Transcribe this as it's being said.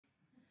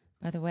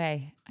By the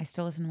way, I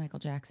still listen to Michael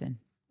Jackson.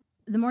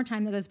 The more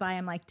time that goes by,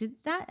 I'm like, did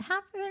that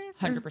happen?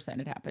 100%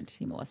 it happened.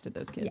 He molested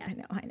those kids.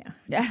 Yeah, I know.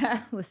 Yeah.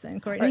 Just listen,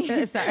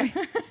 Courtney. Sorry.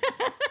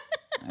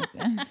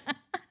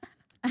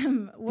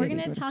 We're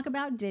going to talk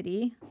about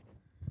Diddy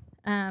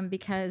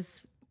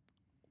because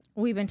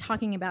we've been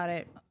talking about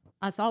it.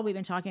 That's all we've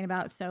been talking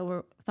about. So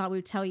we thought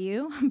we'd tell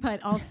you,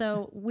 but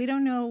also we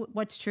don't know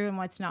what's true and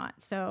what's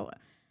not. So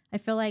I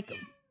feel like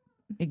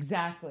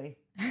exactly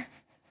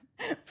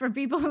for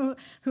people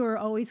who are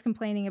always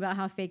complaining about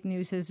how fake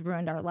news has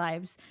ruined our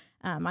lives,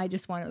 I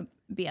just want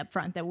to be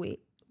upfront that we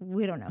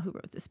don't know who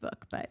wrote this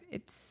book, but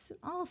it's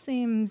all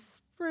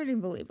seems pretty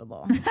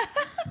believable,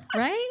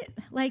 right?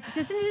 Like,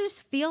 doesn't it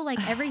just feel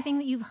like everything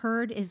that you've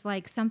heard is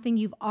like something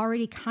you've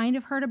already kind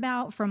of heard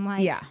about from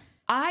like... Yeah.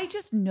 I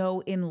just know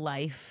in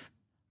life,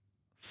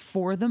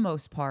 for the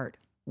most part,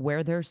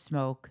 where there's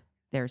smoke,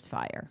 there's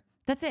fire.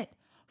 That's it.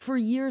 For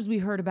years, we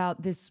heard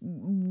about this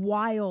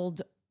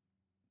wild,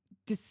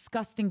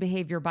 disgusting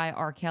behavior by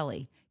R.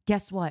 Kelly.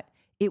 Guess what?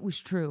 It was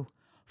true.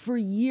 For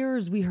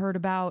years, we heard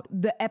about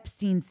the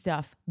Epstein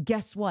stuff.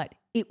 Guess what?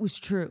 It was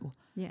true.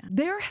 Yeah.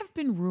 There have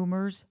been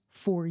rumors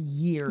for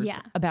years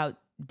about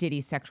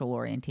Diddy's sexual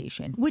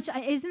orientation. Which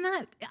isn't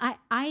that...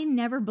 I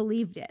never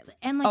believed it.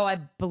 And like, oh, I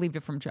believed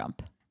it from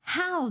jump.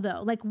 How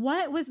though? Like,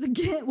 what was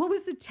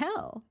the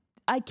tell?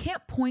 I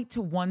can't point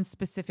to one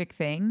specific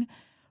thing,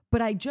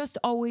 but I just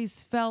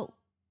always felt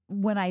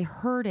when I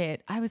heard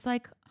it, I was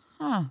like,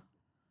 huh,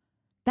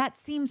 that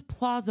seems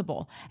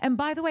plausible. And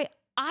by the way,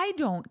 I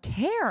don't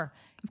care.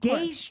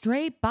 Gay,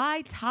 straight,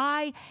 bi,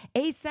 tie,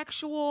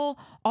 asexual,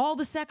 all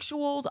the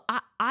sexuals.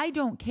 I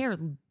don't care.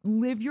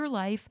 Live your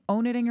life,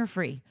 own it, and you're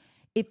free.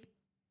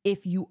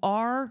 If you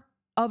are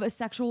of a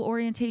sexual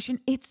orientation,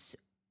 it's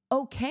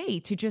okay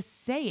to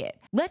just say it.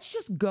 Let's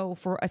just go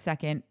for a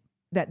second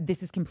that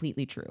this is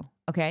completely true.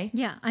 Okay.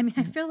 Yeah. I mean,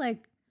 I feel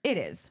like it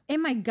is.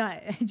 In my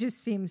gut, it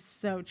just seems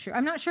so true.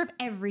 I'm not sure if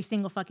every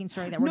single fucking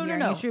story that we're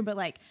hearing is true, but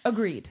like,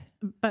 agreed.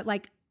 But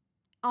like,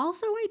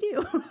 also I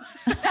do.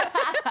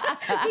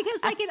 Because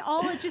like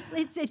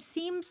it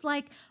seems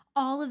like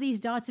all of these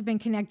dots have been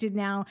connected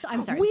now.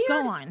 I'm sorry. Weird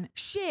go on.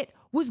 Shit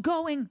was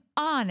going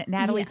on,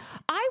 Natalie. Yeah.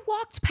 I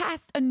walked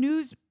past a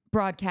news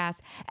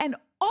broadcast and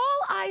all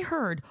I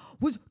heard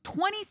was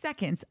 20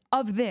 seconds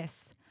of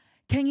this.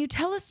 Can you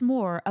tell us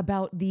more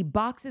about the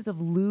boxes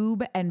of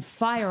lube and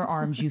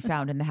firearms you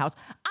found in the house?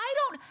 I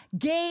don't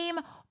game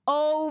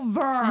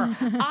over.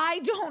 I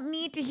don't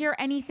need to hear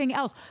anything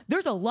else.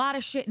 There's a lot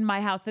of shit in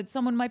my house that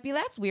someone might be,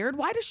 that's weird.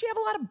 Why does she have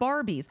a lot of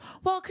Barbies?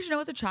 Well, because,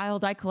 as a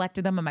child, I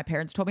collected them and my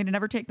parents told me to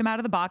never take them out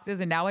of the boxes.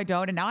 And now I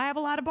don't. And now I have a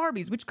lot of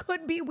Barbies, which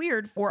could be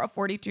weird for a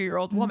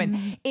 42-year-old woman.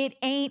 Mm-hmm. It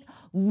ain't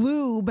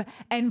lube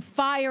and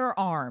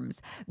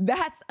firearms.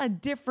 That's a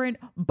different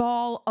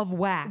ball of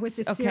wax. With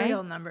the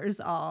serial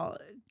numbers all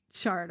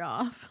chart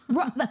off.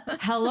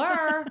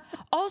 Hello.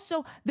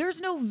 Also,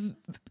 there's no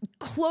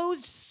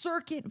closed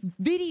circuit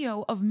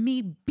video of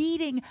me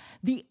beating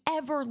the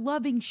ever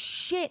loving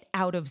shit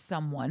out of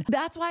someone.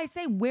 That's why I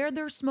say where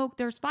there's smoke,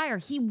 there's fire.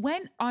 He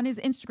went on his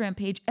Instagram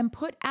page and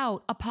put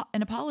out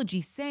an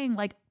apology saying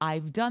like,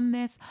 I've done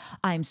this.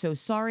 I'm so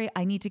sorry.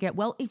 I need to get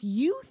well. If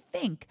you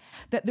think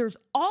that there's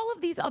all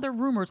of these other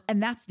rumors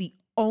and that's the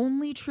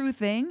only true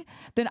thing,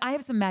 then I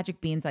have some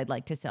magic beans I'd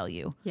like to sell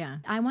you. Yeah.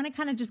 I want to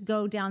kind of just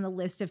go down the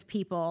list of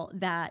people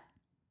that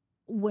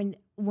when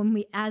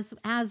we, as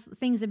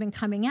things have been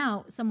coming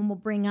out, someone will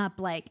bring up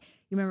like,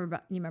 you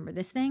remember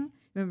this thing?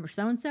 Remember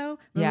so-and-so?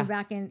 Remember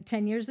back in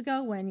 10 years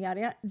ago when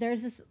yada, yada.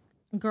 There's this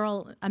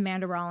girl,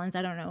 Amanda Rollins.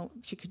 I don't know.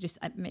 She could just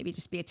maybe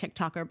just be a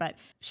TikToker, but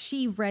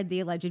she read the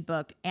alleged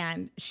book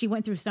and she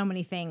went through so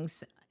many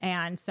things.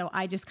 And so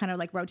I just kind of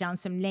like wrote down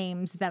some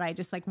names that I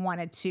just like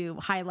wanted to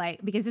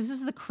highlight because this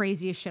was the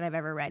craziest shit I've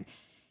ever read.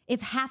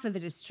 If half of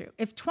it is true,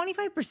 if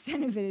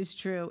 25% of it is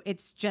true,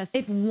 it's just...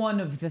 If one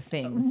of the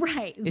things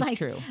is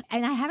true.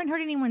 And I haven't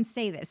heard anyone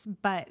say this,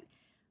 but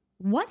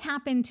what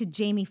happened to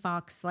Jamie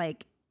Foxx?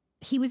 Like,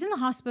 he was in the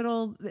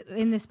hospital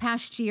in this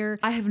past year.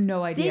 I have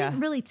no idea. They didn't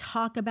really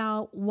talk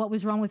about what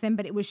was wrong with him,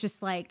 but it was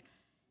just like,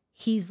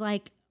 he's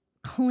like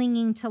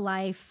clinging to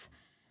life.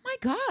 My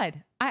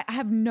God. I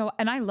have no,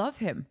 and I love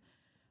him.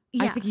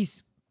 Yeah. I think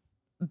he's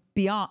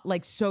beyond,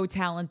 like, so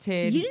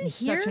talented. You didn't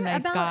hear such a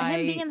nice about guy.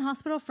 him being in the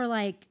hospital for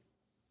like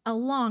a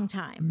long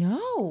time.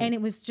 No. And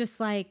it was just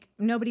like,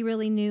 nobody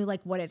really knew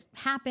like what had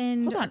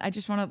happened. Hold on. I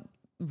just want to,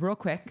 real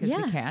quick, because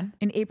we can.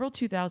 In April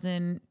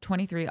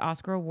 2023,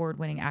 Oscar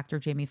award-winning actor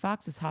Jamie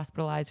Foxx was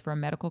hospitalized for a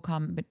medical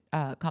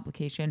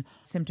complication.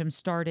 Symptoms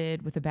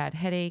started with a bad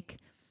headache.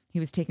 He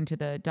was taken to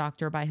the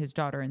doctor by his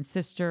daughter and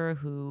sister,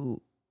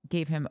 who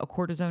gave him a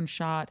cortisone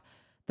shot.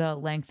 The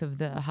length of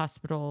the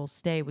hospital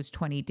stay was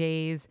 20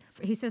 days.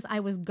 He says, I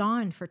was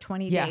gone for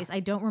 20 days. I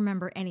don't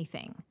remember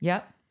anything.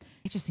 Yep.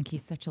 I just think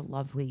he's such a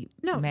lovely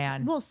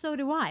man. Well, so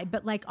do I.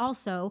 But like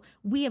also,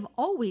 we have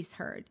always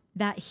heard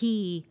that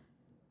he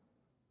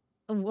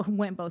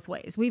went both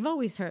ways. We've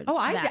always heard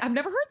I've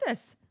never heard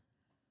this.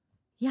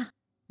 Yeah.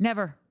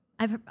 Never.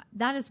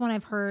 That is one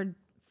I've heard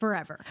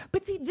forever.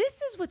 But see,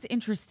 this is what's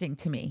interesting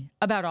to me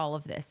about all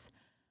of this.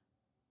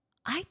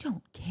 I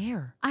don't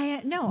care.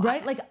 No,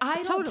 right? Like, I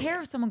don't totally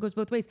care if someone goes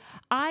both ways.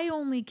 I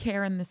only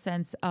care in the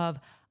sense of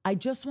I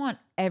just want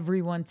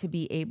everyone to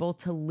be able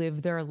to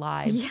live their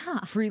lives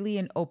freely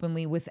and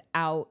openly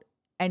without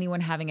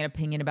anyone having an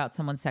opinion about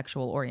someone's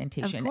sexual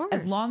orientation.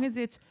 As long as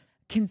it's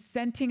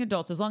consenting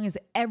adults, as long as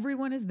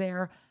everyone is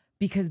there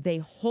because they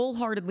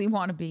wholeheartedly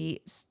want to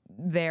be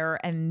there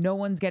and no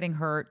one's getting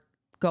hurt,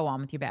 go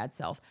on with your bad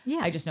self. Yeah.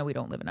 I just know we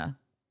don't live in a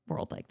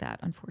world like that,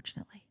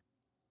 unfortunately.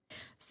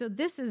 So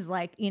this is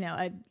like,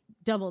 a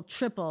double,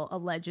 triple,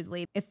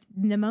 allegedly. If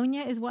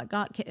pneumonia is what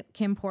got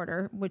Kim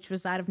Porter, which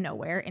was out of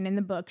nowhere, and in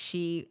the book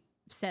she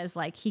says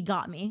like, he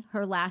got me.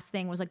 Her last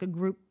thing was like a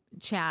group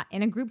chat.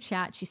 In a group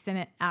chat, she sent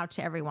it out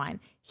to everyone.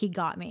 He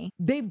got me.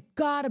 They've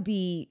got to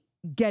be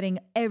getting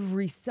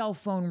every cell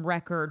phone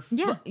record.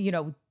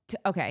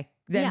 Okay,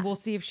 then we'll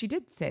see if she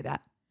did say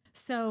that.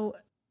 So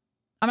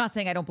I'm not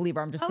saying I don't believe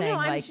her. I'm just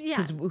saying,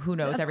 because who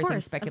knows?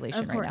 Everything's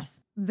speculation right now.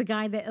 The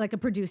guy that, like a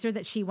producer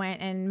that she went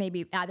and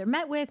maybe either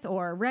met with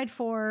or read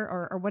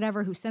for or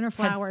whatever, who sent her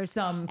flowers,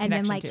 and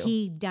then like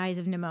he dies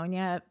of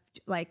pneumonia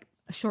like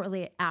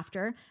shortly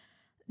after.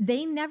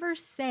 They never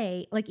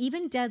say, like,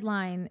 even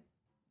Deadline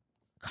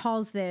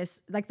calls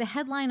this, like the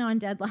headline on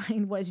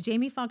Deadline was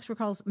Jamie Foxx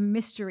recalls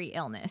mystery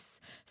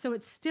illness. So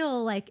it's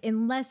still like,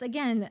 unless,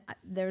 again,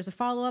 there's a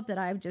follow-up that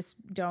I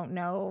just don't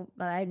know,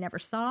 but I never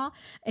saw.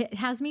 It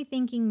has me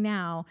thinking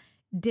now,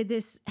 did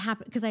this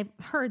happen? Because I've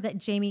heard that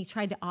Jamie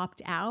tried to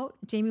opt out.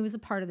 Jamie was a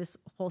part of this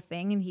whole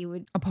thing, and he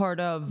would... A part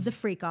of... The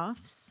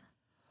freak-offs.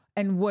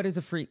 And what is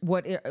a freak?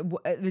 What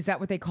is that?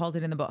 What they called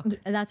it in the book?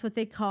 That's what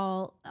they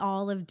call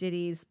all of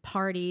Diddy's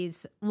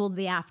parties. Well,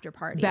 the after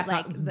party, that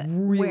like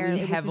really where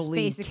it heavily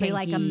was basically kinky.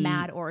 Like a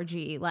mad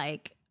orgy,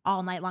 like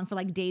all night long for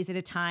like days at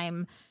a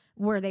time,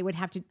 where they would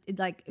have to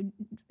like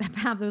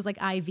have those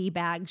like IV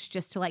bags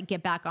just to like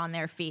get back on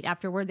their feet.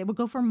 Afterward, they would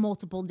go for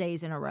multiple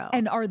days in a row.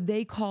 And are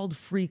they called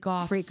freak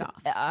offs? Freak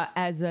offs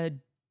as a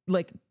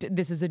like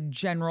this is a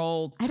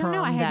general term. I don't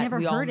know. I had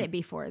never heard it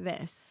before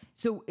this.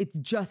 So it's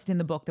just in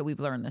the book that we've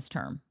learned this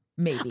term.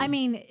 Maybe. I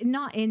mean,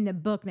 not in the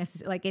book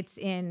necessarily. Like it's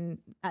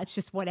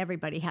just what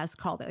everybody has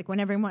called it. Like when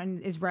everyone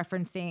is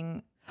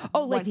referencing.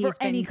 Oh, like for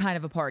any kind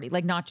of a party,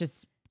 like not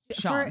just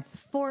Sean's.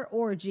 For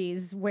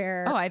orgies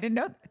where. Oh, I didn't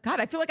know.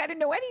 God, I feel like I didn't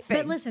know anything.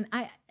 But listen,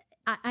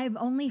 I've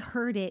only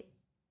heard it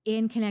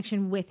in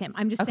connection with him.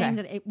 I'm just saying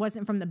that it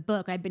wasn't from the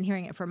book. I've been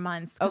hearing it for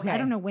months. Okay. I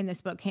don't know when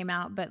this book came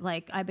out, but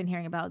like I've been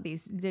hearing about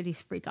these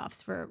Diddy's freak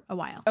offs for a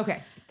while.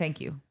 Okay.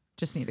 Thank you.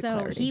 Just needed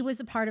clarity. So he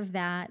was a part of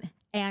that.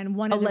 And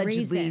one of the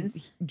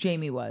reasons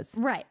Jamie was.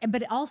 Right.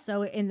 But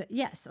also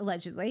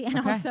allegedly.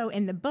 And also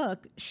in the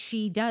book,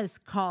 she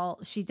does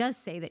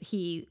say that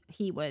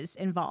he was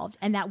involved.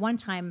 And that one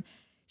time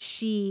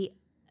he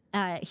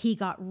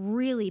got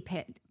really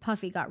pissed.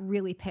 Puffy got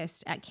really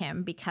pissed at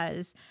Kim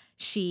because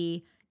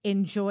she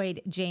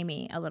enjoyed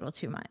Jamie a little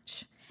too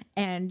much.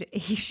 And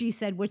she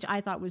said, which I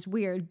thought was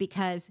weird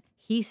because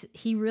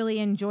he really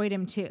enjoyed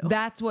him too.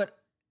 That's what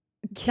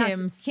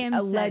Kim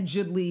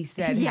allegedly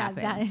said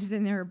happened. Yeah, that is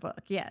in her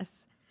book.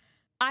 Yes.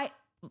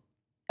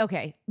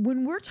 Okay.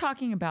 When we're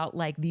talking about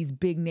like these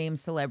big name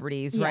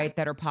celebrities, right,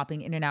 that are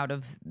popping in and out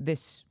of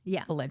this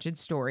alleged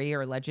story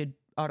or alleged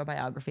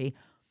autobiography,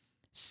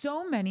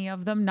 so many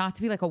of them, not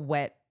to be like a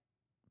wet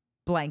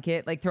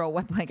blanket, like throw a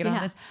wet blanket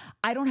on this,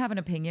 I don't have an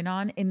opinion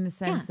on, in the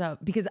sense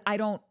of, because I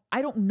don't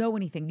know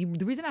anything.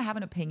 The reason I have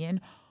an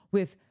opinion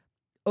with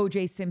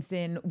O.J.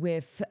 Simpson,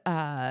 with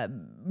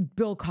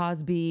Bill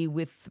Cosby,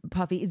 with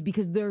Puffy, is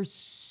because there's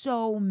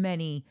so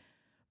many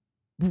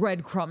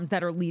breadcrumbs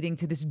that are leading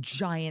to this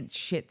giant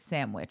shit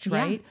sandwich,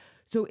 right?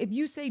 So if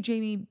you say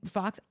Jamie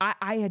Foxx,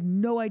 I had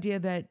no idea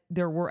that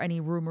there were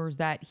any rumors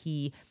that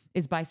he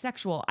is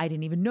bisexual. I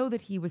didn't even know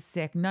that he was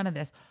sick. None of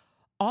this.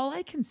 All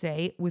I can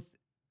say with,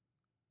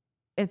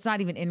 it's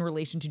not even in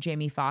relation to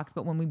Jamie Foxx,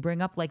 but when we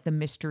bring up like the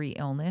mystery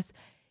illness,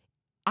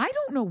 I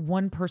don't know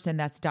one person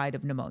that's died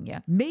of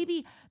pneumonia.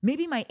 Maybe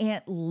my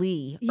Aunt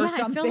Lee or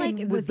something. I feel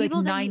like was like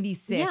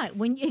 96.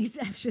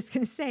 I was just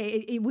going to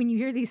say, when you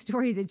hear these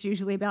stories, it's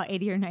usually about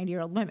 80 or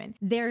 90-year-old women.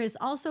 There has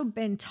also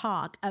been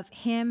talk of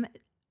him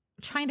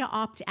trying to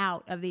opt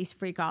out of these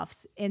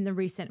freak-offs in the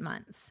recent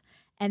months.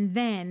 And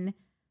then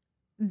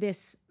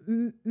this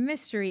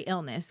mystery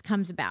illness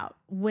comes about,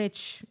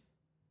 which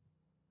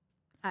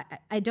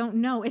I don't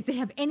know if they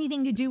have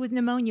anything to do with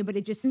pneumonia, but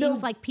it just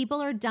seems like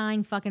people are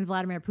dying fucking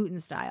Vladimir Putin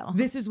style.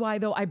 This is why,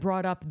 though, I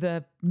brought up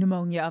the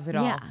pneumonia of it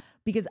all.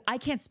 Because I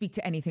can't speak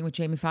to anything with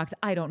Jamie Foxx.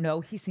 I don't know.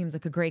 He seems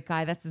like a great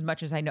guy. That's as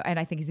much as I know. And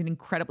I think he's an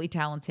incredibly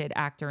talented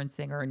actor and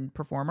singer and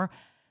performer.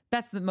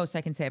 That's the most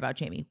I can say about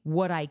Jamie.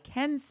 What I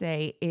can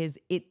say is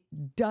it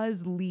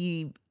does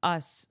leave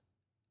us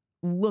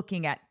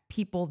looking at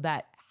people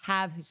that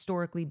have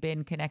historically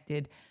been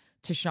connected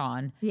to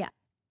Sean. Yeah.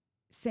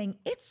 Saying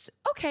it's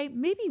okay,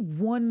 maybe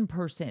one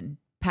person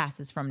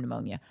passes from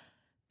pneumonia.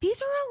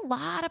 These are a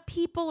lot of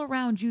people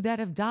around you that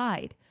have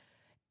died.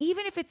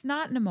 Even if it's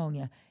not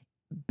pneumonia,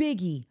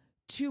 Biggie,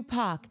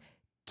 Tupac,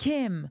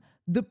 Kim,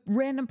 the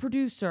random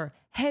producer,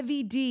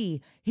 Heavy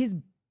D, his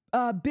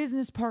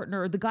business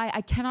partner, the guy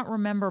I cannot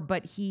remember,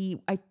 but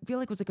I feel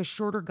like was like a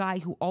shorter guy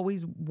who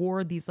always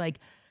wore these like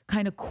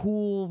kind of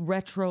cool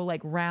retro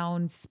like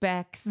round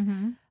specs.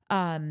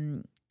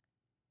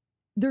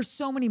 There's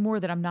so many more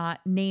that I'm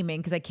not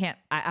naming because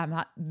I'm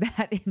not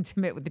that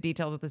intimate with the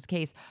details of this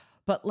case,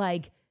 but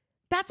like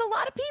that's a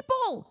lot of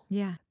people.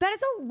 Yeah. That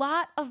is a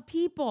lot of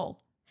people.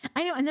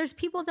 I know. And there's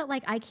people that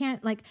I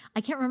can't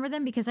remember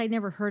them because I'd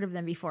never heard of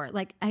them before.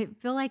 Like, I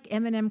feel like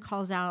Eminem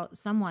calls out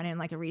someone in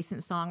like a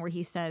recent song where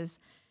he's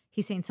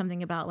saying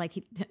something about like,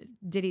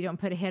 Diddy don't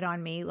put a hit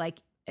on me. Like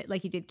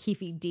you did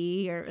Keefy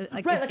D or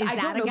like, right, is I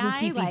that don't a know guy?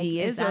 who Keefy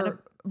D is that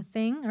or a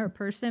thing or a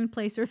person,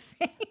 place or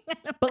thing.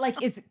 But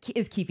like, is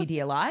Keefy D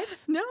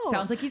alive? No.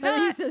 Sounds like he's not.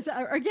 He says,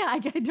 yeah, I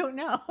don't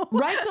know.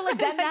 Right? So like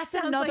then that's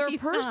Sounds another like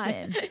he's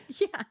person. not.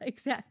 Yeah,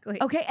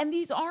 exactly. Okay. And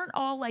these aren't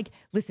all like,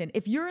 listen,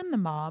 if you're in the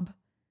mob,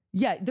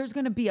 yeah, there's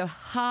going to be a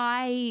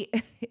high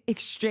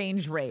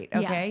exchange rate.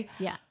 Okay.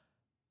 Yeah.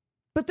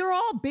 But they're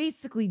all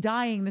basically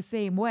dying the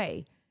same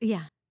way.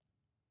 Yeah.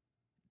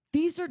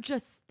 These are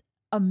just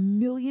a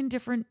million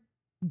different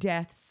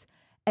deaths,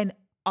 and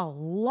a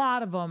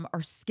lot of them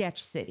are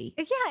sketch city.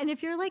 Yeah, and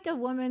if you're like a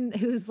woman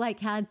who's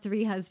like had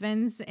 3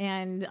 husbands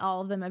and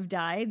all of them have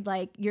died,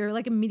 like you're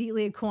like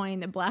immediately a coin,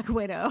 the Black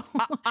Widow.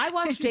 I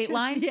watched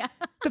Dateline. Yeah.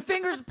 The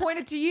fingers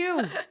pointed to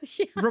you,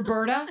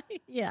 Roberta.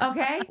 Yeah.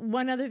 Okay.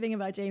 One other thing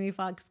about Jamie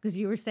Foxx, because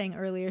you were saying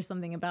earlier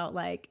something about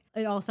like,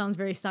 it all sounds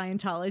very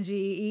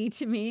Scientology-y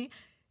to me.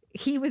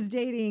 He was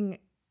dating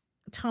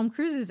Tom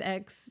Cruise's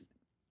ex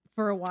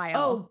for a while.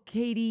 Oh,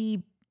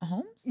 Katie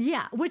Holmes?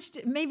 Yeah, which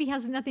maybe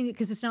has nothing,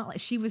 because it's not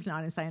like she was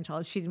not in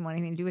Scientology. She didn't want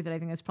anything to do with it. I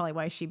think that's probably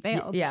why she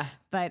bailed. Yeah.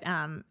 But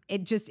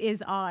it just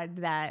is odd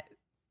that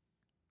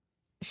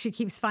she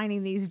keeps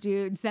finding these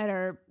dudes that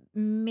are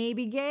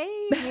maybe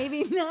gay,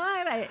 maybe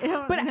not. I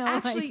don't but know.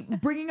 actually,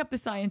 bringing up the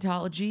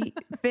Scientology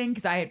thing,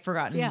 because I had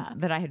forgotten Yeah.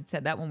 that I had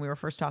said that when we were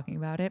first talking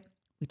about it.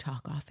 We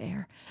talk off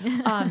air.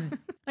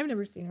 I've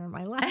never seen her in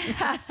my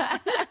life.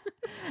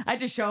 I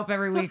just show up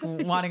every week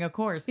wanting a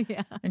course,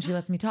 and she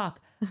lets me talk.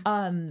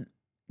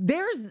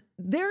 There's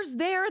there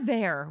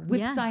with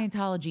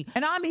Scientology.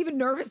 And I'm even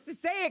nervous to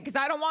say it because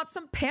I don't want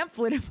some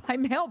pamphlet in my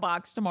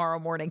mailbox tomorrow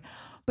morning.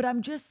 But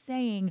I'm just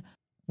saying,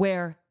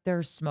 where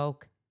there's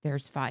smoke,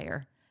 there's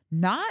fire.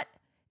 Not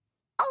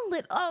a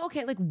little,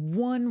 okay, like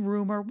one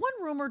rumor. One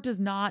rumor does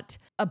not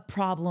a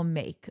problem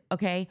make,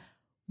 okay?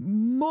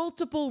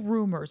 Multiple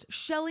rumors.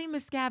 Shelley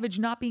Miscavige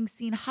not being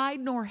seen hide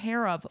nor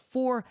hair of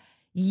for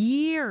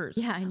years.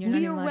 Yeah, and you're not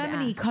Leah allowed to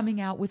Remini ask. coming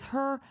out with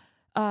her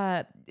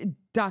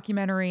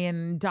documentary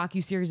and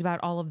docuseries about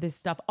all of this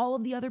stuff. All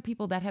of the other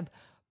people that have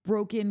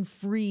broken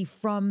free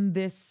from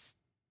this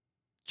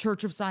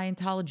Church of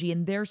Scientology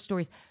and their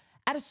stories.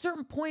 At a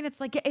certain point, it's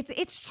like,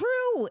 it's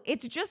true.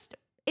 It's just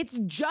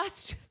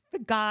the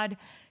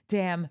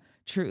goddamn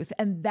truth.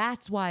 And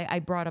that's why I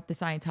brought up the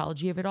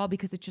Scientology of it all,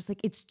 because it's just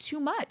like, it's too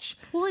much.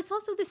 Well, it's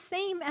also the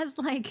same as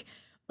like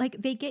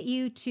they get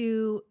you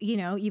to, you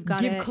know, you've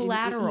got to give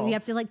collateral. You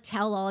have to like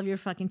tell all of your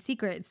fucking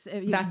secrets.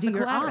 You That's do the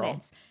your collateral.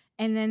 audits.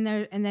 And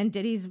then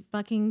Diddy's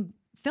fucking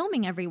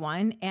filming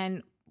everyone,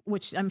 and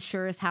which I'm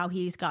sure is how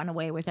he's gotten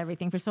away with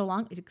everything for so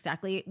long. It's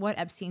exactly what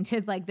Epstein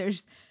did. Like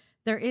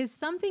there is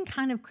something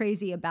kind of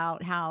crazy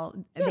about how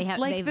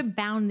they've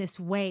found this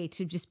way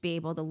to just be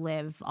able to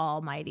live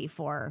almighty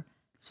for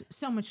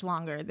so much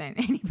longer than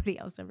anybody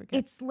else ever could.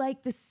 It's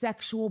like the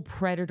sexual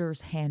predator's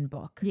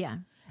handbook. Yeah.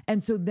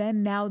 And so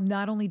then now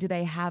not only do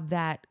they have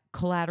that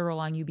collateral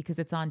on you because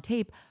it's on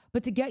tape,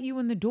 but to get you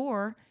in the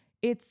door,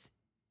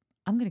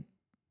 I'm going to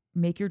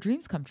make your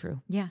dreams come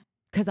true. Yeah.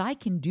 Because I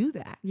can do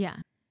that. Yeah.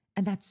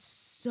 And that's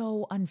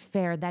so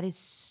unfair. That is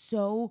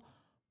so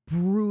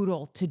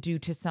brutal to do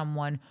to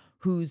someone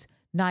who's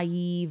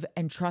naive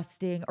and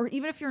trusting, or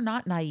even if you're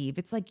not naive,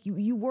 it's like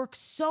you work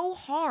so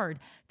hard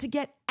to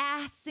get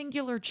a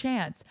singular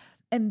chance.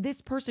 And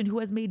this person who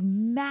has made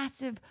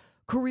massive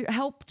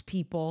helped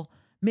people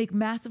make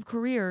massive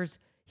careers,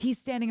 he's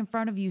standing in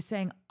front of you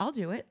saying, I'll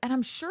do it. And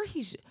I'm sure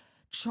he's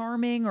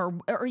charming,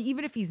 or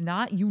even if he's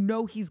not, you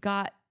know, he's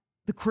got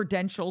the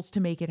credentials to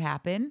make it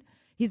happen.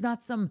 He's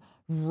not some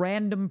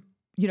random,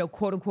 you know,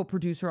 quote unquote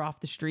producer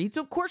off the street.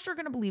 So of course you're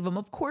going to believe him.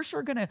 Of course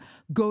you're going to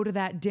go to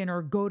that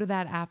dinner, go to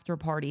that after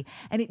party.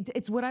 And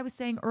it's what I was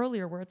saying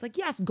earlier, where it's like,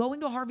 yes, going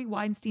to Harvey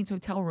Weinstein's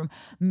hotel room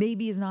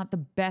maybe is not the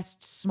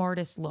best,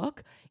 smartest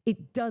look.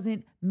 It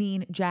doesn't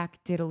mean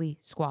jack diddly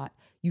squat.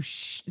 You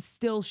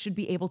still should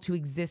be able to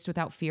exist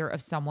without fear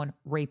of someone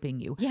raping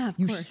you. Yeah, of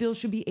you course. still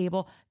should be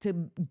able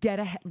to get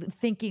ahead,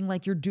 thinking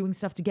like you're doing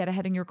stuff to get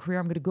ahead in your career.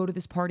 I'm going to go to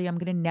this party. I'm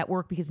going to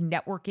network, because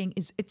networking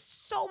it's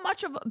so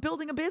much of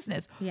building a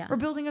business or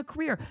building a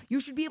career.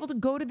 You should be able to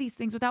go to these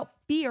things without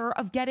fear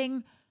of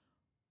getting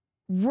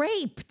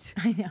raped.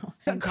 I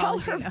know.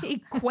 Color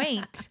me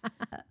quaint.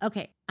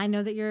 Okay. I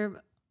know that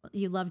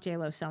you love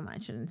J-Lo so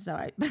much, and so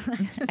I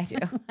do.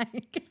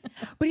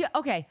 But yeah,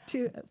 okay.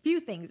 A few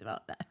things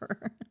about that.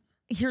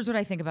 Here's what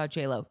I think about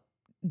J-Lo.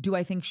 do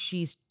I think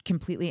she's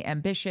completely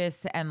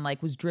ambitious and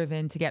like was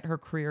driven to get her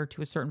career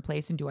to a certain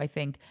place? And do I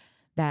think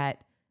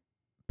that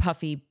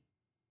Puffy,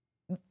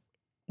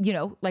 you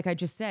know, like I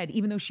just said,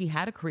 even though she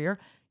had a career,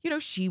 you know,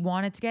 she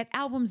wanted to get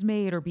albums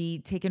made or be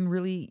taken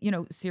really, you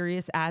know,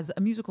 serious as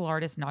a musical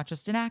artist, not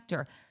just an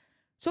actor.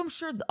 So I'm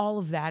sure all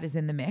of that is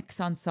in the mix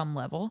on some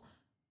level.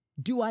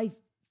 Do I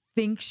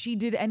think she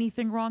did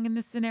anything wrong in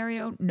this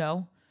scenario?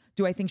 No.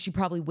 Do I think she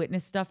probably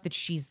witnessed stuff that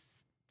she's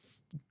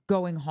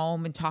going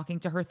home and talking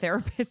to her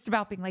therapist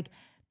about, being like,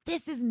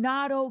 this is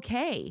not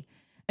okay?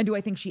 And do I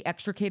think she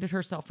extricated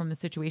herself from the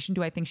situation?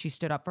 Do I think she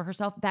stood up for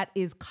herself? That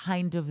is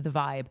kind of the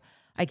vibe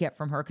I get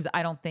from her, because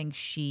I don't think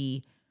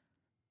she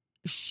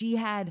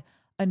had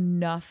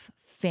enough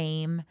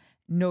fame,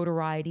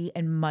 notoriety,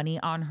 and money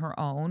on her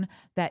own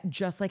that,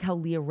 just like how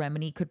Leah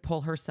Remini could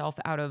pull herself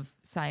out of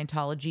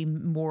Scientology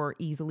more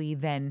easily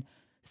than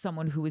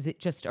someone who is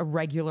just a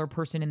regular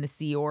person in the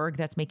Sea Org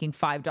that's making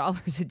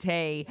 $5 a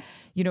day.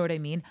 You know what I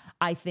mean?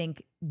 I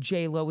think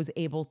J-Lo was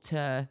able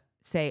to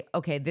say,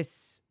 okay,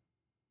 this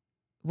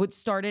what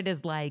started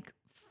as like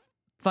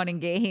fun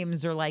and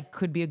games or like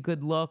could be a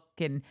good look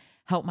and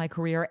help my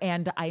career,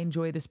 and I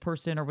enjoy this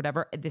person or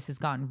whatever, this has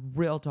gone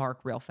real dark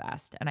real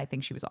fast. And I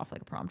think she was off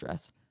like a prom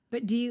dress.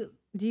 But do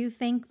you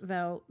think,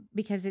 though,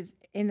 because it's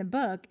in the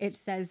book, it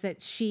says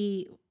that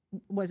she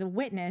was a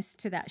witness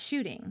to that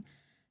shooting,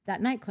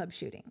 that nightclub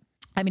shooting?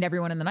 I mean,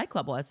 everyone in the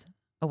nightclub was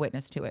a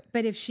witness to it.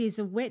 But if she's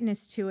a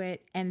witness to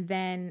it and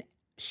then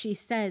she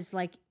says,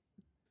 like,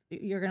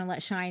 you're going to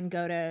let Shine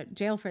go to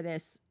jail for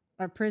this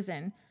or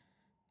prison,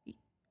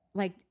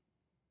 like,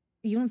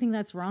 you don't think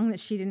that's wrong that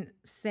she didn't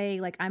say,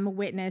 like, I'm a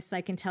witness,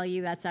 I can tell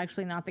you that's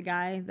actually not the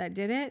guy that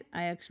did it,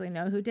 I actually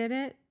know who did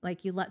it?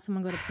 Like, you let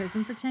someone go to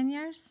prison for 10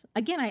 years?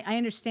 Again, I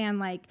understand,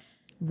 like,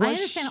 I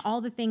understand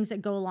all the things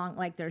that go along,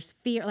 like there's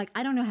fear, like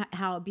I don't know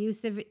how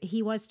abusive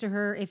he was to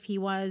her, if he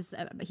was.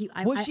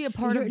 Was she a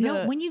part of the...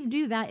 No, when you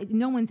do that,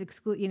 no one's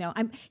excluded, you know,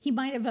 he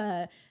might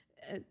have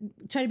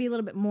tried to be a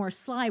little bit more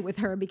sly with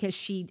her because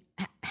she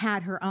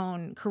had her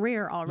own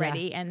career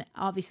already and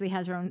obviously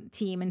has her own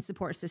team and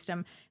support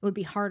system. It would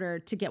be harder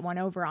to get one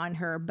over on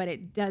her, but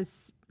it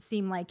does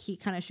seem like he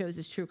kind of shows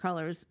his true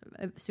colors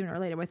sooner or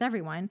later with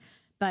everyone.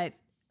 But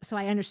so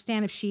I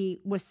understand if she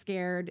was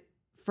scared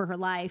for her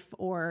life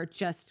or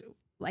just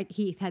like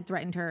he had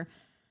threatened her,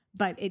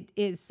 but it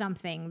is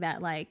something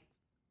that, like,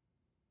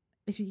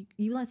 if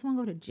you let someone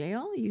go to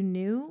jail, you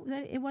knew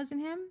that it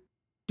wasn't him.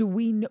 Do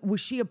we know,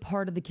 was she a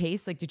part of the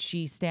case? Like, did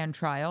she stand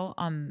trial?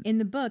 In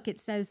the book, it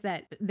says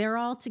that they're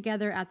all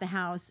together at the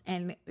house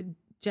and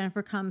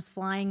Jennifer comes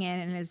flying in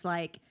and is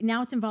like,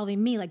 now it's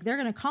involving me. Like, they're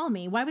going to call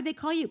me. Why would they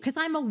call you? Because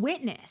I'm a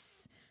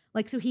witness.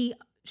 Like, so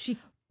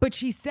but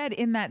she said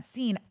in that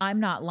scene,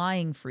 I'm not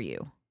lying for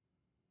you.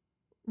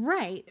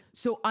 Right.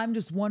 So I'm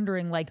just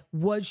wondering, like,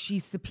 was she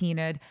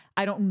subpoenaed?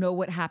 I don't know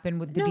what happened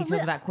with the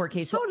details of that court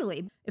case.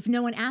 Totally. If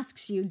no one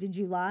asks you, did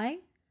you lie?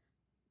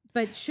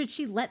 But should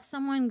she let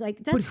someone,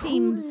 like, that but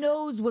seems... who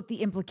knows what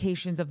the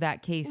implications of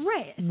that case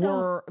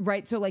were,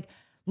 right? So, like,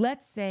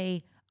 let's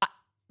say,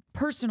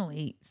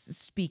 personally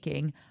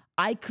speaking,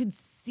 I could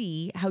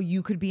see how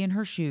you could be in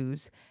her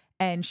shoes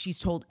and she's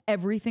told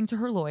everything to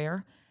her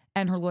lawyer.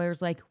 And her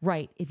lawyer's like,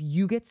 right, if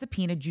you get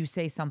subpoenaed, you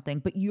say something,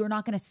 but you're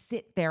not going to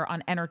sit there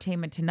on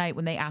Entertainment Tonight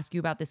when they ask you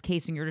about this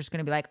case and you're just going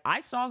to be like,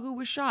 I saw who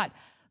was shot.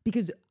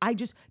 Because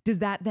does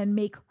that then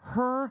make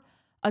her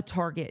a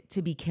target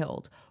to be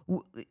killed?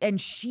 And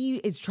she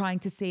is trying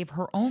to save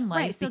her own life.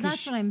 Right, so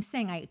that's what I'm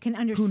saying. I can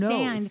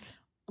understand,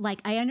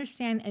 like, I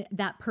understand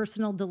that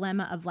personal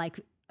dilemma of, like,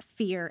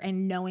 fear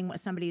and knowing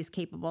what somebody is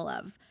capable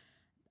of.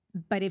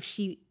 But if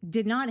she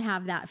did not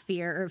have that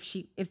fear, or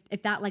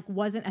if that, like,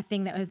 wasn't a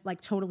thing that was, like,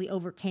 totally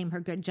overcame her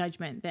good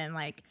judgment, then,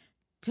 like,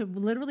 to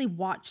literally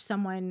watch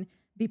someone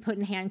be put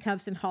in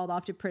handcuffs and hauled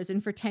off to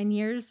prison for 10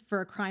 years for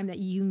a crime that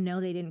you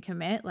know they didn't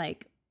commit,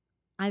 like,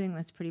 I think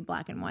that's pretty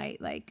black and white.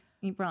 Like,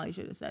 you probably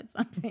should have said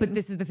something. But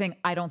this is the thing.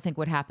 I don't think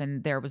what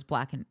happened there was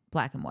black and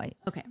white.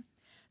 Okay.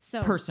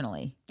 So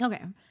personally.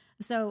 Okay.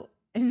 So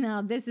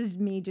now this is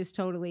me just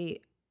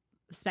totally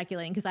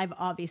speculating, because I've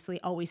obviously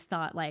always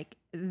thought, like,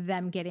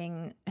 them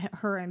getting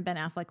her and Ben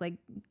Affleck, like,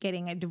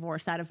 getting a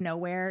divorce out of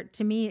nowhere,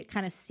 to me it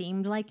kind of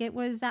seemed like it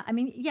was I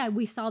mean, yeah,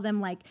 we saw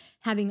them, like,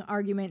 having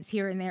arguments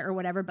here and there or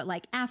whatever, but,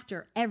 like,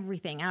 after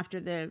everything,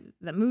 after the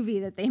movie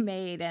that they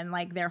made, and,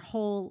 like, their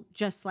whole,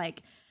 just,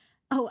 like,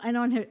 oh, and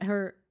on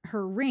her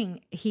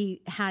ring,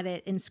 he had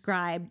it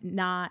inscribed,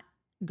 not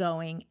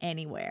going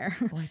anywhere.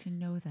 Oh, I didn't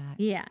know that.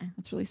 Yeah,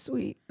 that's really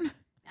sweet.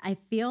 I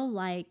feel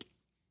like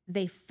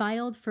they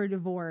filed for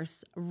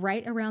divorce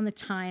right around the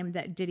time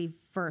that Diddy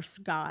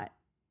first got,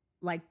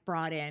 like,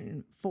 brought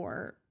in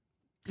for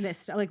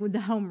this, like with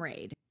the home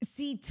raid.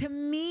 See, to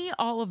me,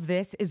 all of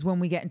this is when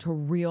we get into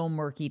real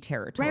murky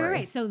territory.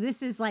 Right. So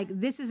this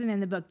isn't in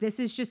the book. This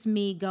is just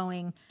me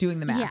doing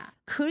the math. Yeah.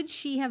 Could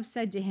she have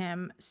said to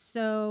him,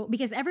 so,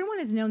 because everyone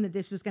has known that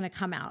this was going to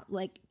come out.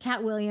 Like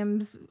Cat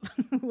Williams,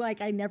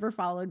 like I never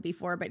followed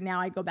before, but now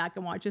I go back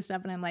and watch his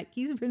stuff and I'm like,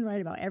 he's been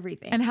right about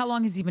everything. And how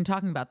long has he been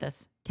talking about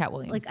this, Cat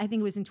Williams? Like I think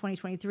it was in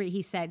 2023.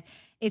 He said,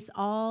 it's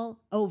all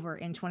over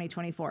in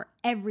 2024.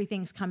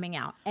 Everything's coming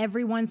out.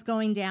 Everyone's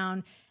going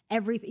down.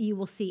 You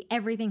will see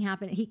everything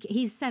happen.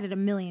 He's said it a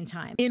million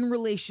times in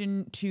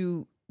relation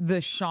to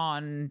the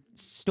Sean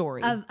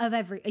story of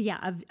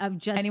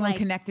just anyone like,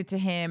 connected to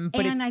him,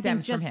 but and it I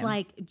think stems from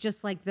him.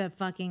 just like the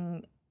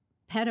fucking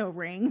pedo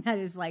ring that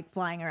is like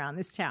flying around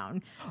this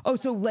town. Oh,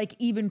 so like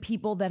even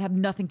people that have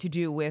nothing to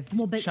do with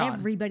but Sean.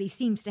 Everybody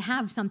seems to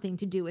have something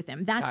to do with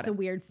him. That's the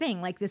weird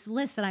thing. Like this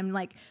list that I'm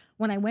like,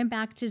 when I went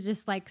back to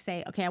just like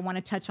say, okay, I want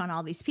to touch on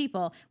all these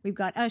people. We've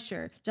got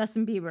Usher,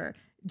 Justin Bieber,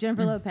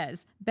 Jennifer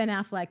Lopez, Ben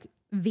Affleck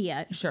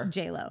via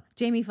J-Lo,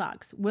 Jamie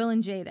Foxx, Will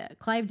and Jada,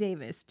 Clive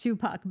Davis,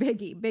 Tupac,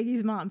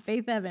 Biggie's mom,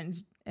 Faith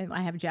Evans, and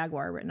I have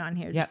Jaguar written on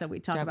here just so we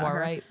talk about her.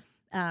 Right.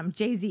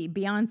 Jay-Z,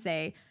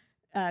 Beyonce,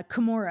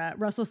 Kimura,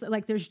 Russell,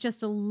 like there's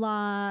just a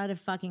lot of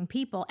fucking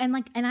people. And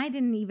like, and I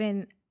didn't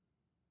even,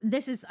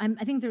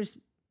 I think there's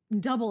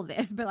double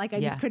this, but like I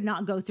just could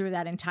not go through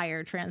that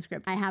entire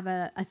transcript. I have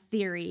a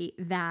theory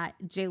that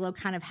J-Lo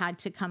kind of had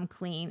to come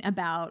clean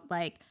about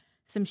like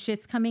some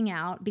shit's coming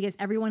out because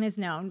everyone has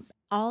known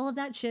all of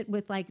that shit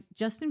with like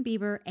Justin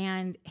Bieber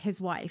and his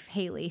wife,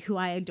 Hailey, who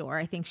I adore.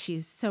 I think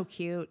she's so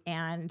cute.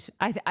 And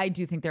I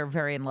do think they're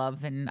very in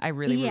love and I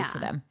really root for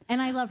them.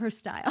 And I love her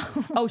style.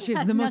 Oh, she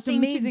has the most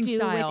amazing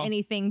style. With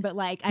anything, but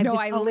like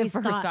I live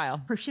for her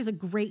style. She has a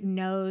great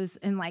nose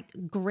and like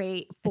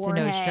great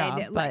forehead. It's a nose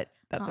job, but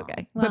that's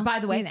okay. Well, but by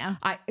the way,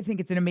 I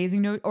think it's an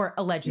amazing nose, or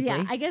allegedly.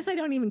 Yeah, I guess I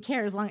don't even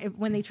care as long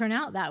when they turn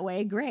out that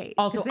way. Great.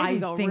 Also, I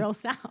go real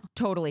south.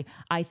 Totally.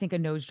 I think a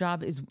nose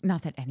job is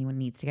not that anyone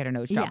needs to get a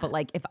nose job, but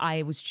like if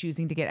I was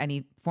choosing to get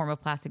any form of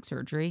plastic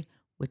surgery,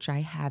 which I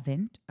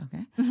haven't,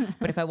 okay,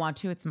 but if I want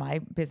to, it's my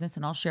business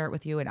and I'll share it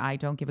with you. And I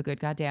don't give a good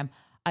goddamn.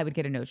 I would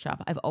get a nose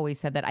job. I've always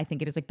said that. I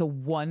think it is like the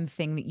one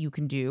thing that you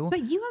can do.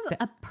 But you have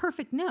a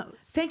perfect nose.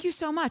 Thank you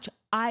so much.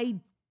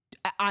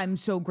 I'm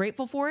so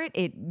grateful for it.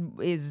 It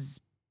is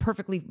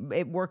perfectly,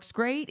 it works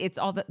great. It's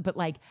all that, but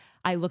like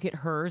I look at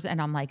hers and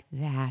I'm like,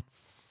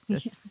 that's a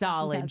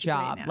solid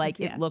job. Like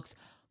it looks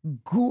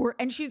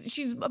and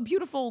she's a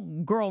beautiful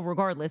girl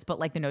regardless, but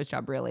like the nose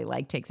job really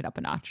like takes it up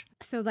a notch.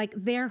 So like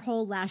their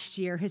whole last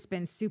year has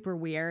been super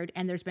weird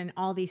and there's been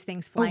all these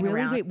things flying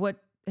around. Wait,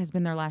 what has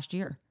been their last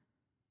year?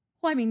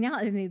 Well, I mean, now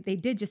they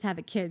did just have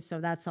a kid,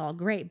 so that's all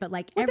great. But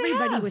like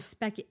everybody was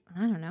I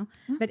don't know,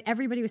 but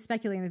everybody was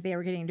speculating that they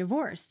were getting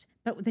divorced,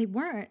 but they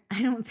weren't.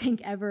 I don't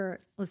think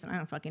ever. Listen, I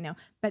don't fucking know,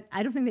 but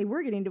I don't think they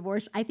were getting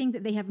divorced. I think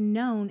that they have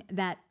known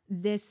that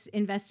this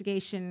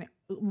investigation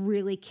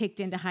really kicked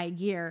into high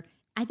gear.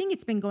 I think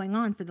it's been going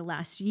on for the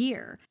last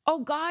year. Oh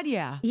God,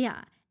 yeah,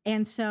 yeah.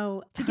 And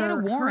so to get a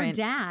warrant,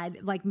 her dad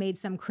like made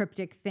some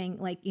cryptic thing,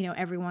 like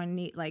everyone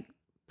need like.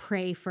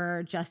 Pray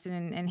for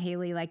Justin and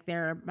Hailey like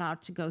they're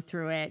about to go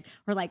through it,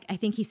 or like I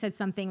think he said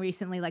something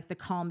recently like the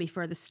calm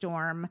before the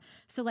storm.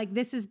 So like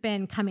this has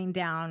been coming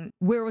down.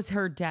 Where was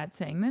her dad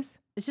saying this?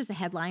 It's just a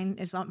headline.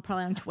 It's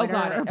probably on Twitter. Oh,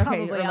 got it. Or okay,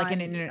 probably or like an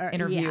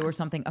interview or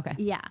something. Okay,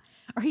 yeah.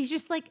 Or he's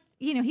just like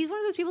he's one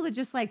of those people that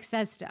just like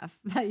says stuff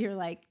that you're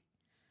like,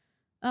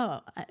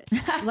 oh,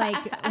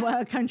 like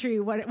what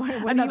country? What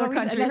another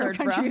country heard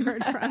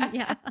from?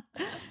 Yeah,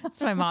 that's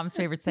my mom's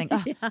favorite saying.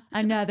 Oh, yeah.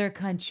 Another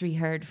country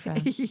heard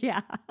from. Yeah.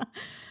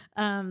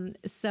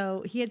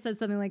 So he had said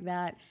something like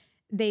that.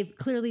 They've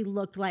clearly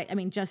looked like. I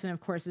mean, Justin,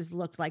 of course, has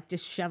looked like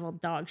disheveled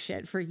dog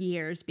shit for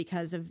years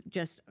because of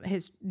just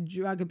his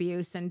drug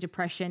abuse and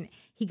depression.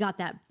 He got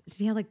that. Did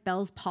he have like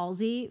Bell's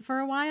palsy for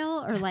a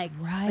while, or like?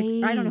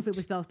 Right. I don't know if it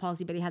was Bell's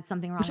palsy, but he had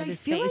something wrong with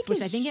his face,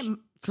 which I think it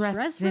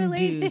stress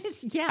related.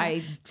 Yeah.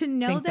 To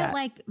know that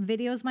like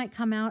videos might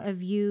come out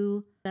of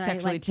you that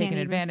sexually taken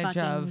advantage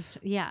of.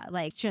 Yeah.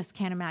 Like just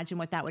can't imagine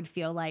what that would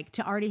feel like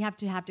to already have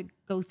to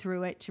go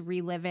through it, to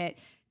relive it,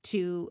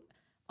 to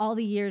all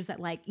the years that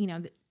like,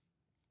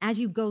 as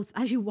you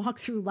walk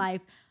through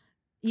life,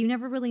 you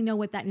never really know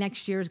what that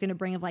next year is going to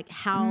bring of like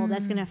how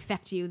that's going to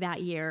affect you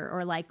that year.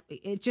 Or like,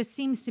 it just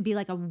seems to be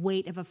like a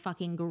weight of a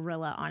fucking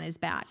gorilla on his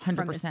back 100%.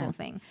 From this whole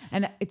thing.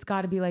 And it's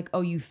got to be like,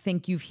 oh, you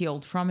think you've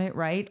healed from it,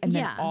 right? And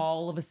then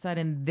all of a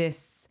sudden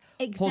this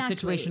whole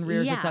situation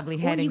rears its ugly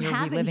head and you're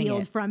reliving it. You haven't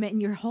healed from it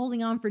and you're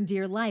holding on for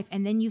dear life.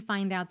 And then you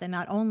find out that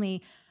not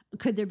only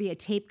could there be a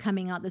tape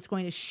coming out that's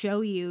going to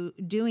show you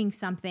doing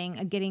something,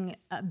 getting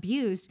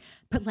abused,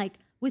 but like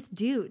with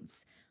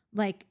dudes.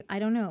 Like, I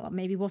don't know,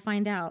 maybe we'll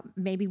find out.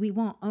 Maybe we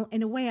won't. Oh,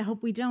 in a way, I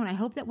hope we don't. I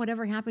hope that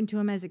whatever happened to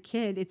him as a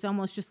kid, it's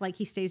almost just like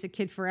he stays a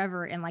kid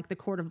forever and like the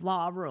court of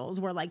law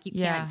rules where like you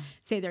can't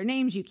say their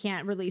names, you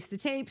can't release the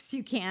tapes,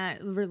 you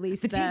can't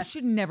release the tapes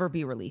should never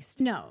be released.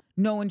 No.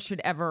 No one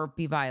should ever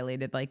be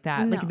violated like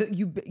that. No. Like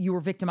you were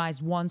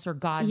victimized once or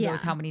God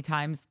knows how many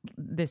times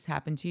this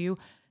happened to you.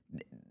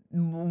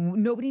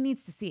 nobody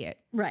needs to see it.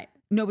 Right.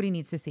 Nobody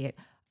needs to see it.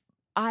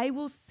 I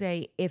will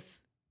say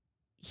if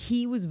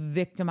he was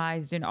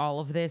victimized in all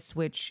of this,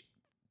 which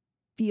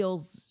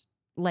feels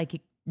like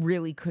it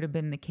really could have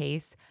been the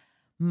case,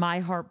 my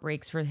heart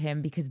breaks for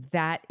him because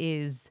that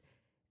is,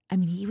 I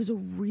mean, he was a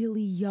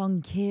really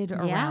young kid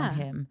around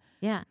him.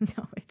 Yeah.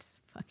 No,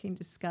 it's fucking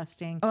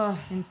disgusting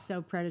and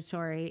so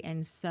predatory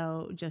and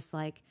so just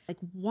like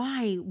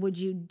why would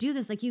you do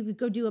this? Like you could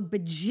go do a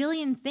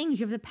bajillion things.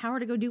 You have the power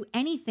to go do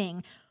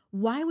anything.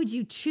 Why would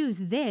you choose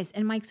this?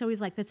 And Mike's always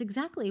like, that's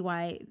exactly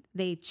why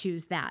they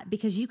choose that,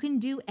 because you can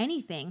do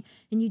anything.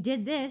 And you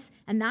did this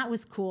and that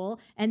was cool.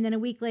 And then a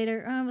week later,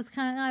 it was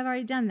kind of, I've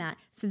already done that.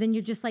 So then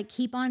you're just like,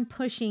 keep on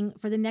pushing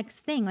for the next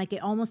thing. Like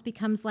it almost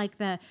becomes like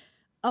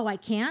I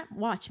can't,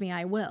 watch me,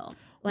 I will.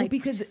 Like, well,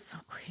 because it's so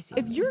crazy.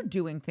 If you're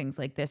doing things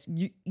like this,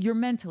 you're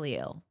mentally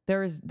ill.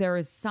 There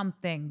is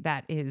something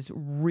that is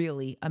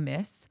really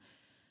amiss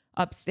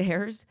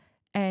upstairs,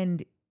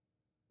 and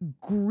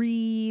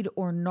greed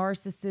or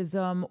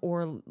narcissism,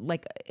 or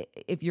like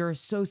if you're a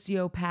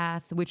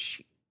sociopath,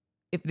 which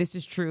if this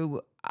is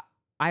true,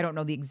 I don't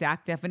know the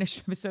exact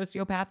definition of a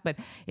sociopath, but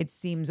it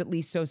seems at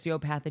least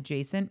sociopath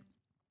adjacent.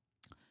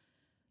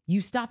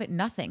 You stop at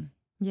nothing.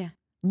 Yeah.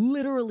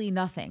 Literally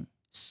nothing.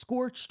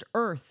 Scorched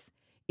earth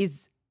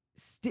is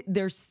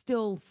there's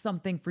still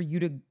something for you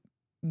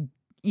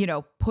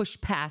to,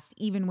 push past,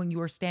 even when you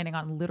are standing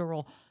on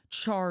literal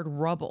charred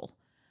rubble,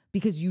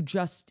 because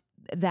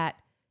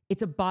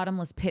it's a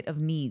bottomless pit of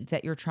need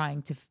that you're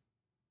trying to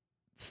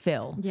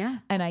fill. Yeah.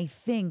 And I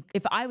think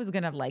if I was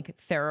going to like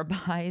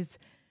therapize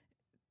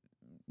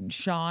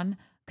Sean,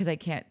 because I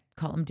can't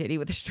call him Diddy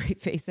with a straight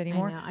face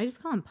anymore. I know. I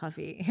just call him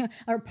Puffy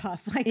or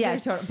Puff. Like yeah,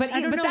 totally. But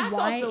I don't know that's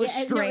why. also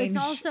strange.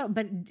 No, it's also,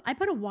 but I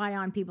put a Y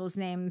on people's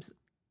names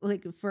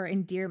like for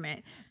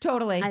endearment.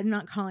 Totally. I'm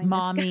not calling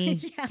mommy,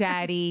 this guy. Yeah,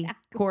 daddy,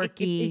 exactly.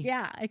 Corky.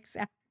 Yeah,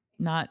 exactly.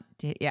 Not,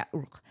 yeah.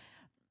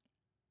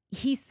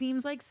 He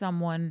seems like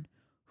someone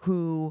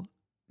who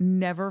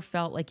never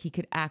felt like he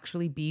could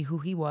actually be who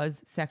he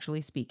was,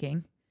 sexually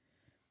speaking.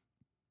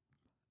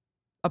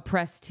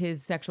 Oppressed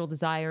his sexual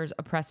desires.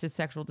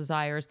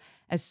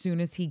 As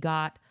soon as he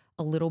got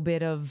a little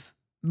bit of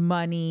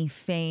money,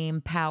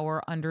 fame,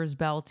 power under his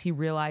belt, he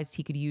realized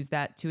he could use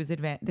that to his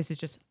advantage. This is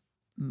just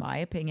my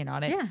opinion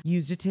on it. Yeah.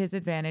 Used it to his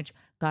advantage,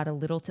 got a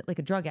little, like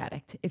a drug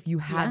addict. If you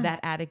have that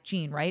addict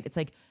gene, right? It's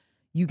like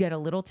you get a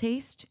little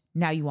taste,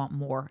 now you want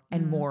more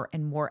and more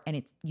and more.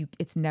 And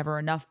it's never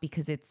enough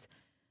because it's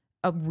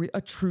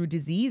a true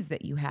disease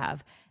that you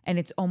have. And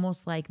it's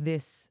almost like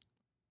this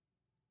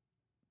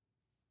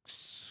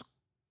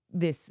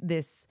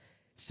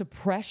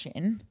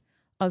suppression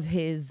of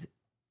his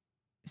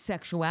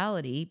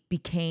sexuality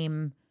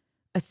became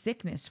a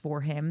sickness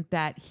for him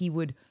that he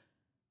would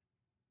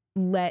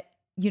let,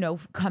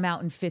 come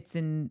out in fits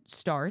and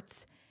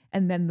starts.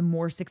 And then the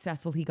more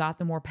successful he got,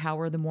 the more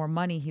power, the more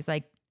money, he's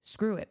like,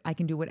 screw it. I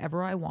can do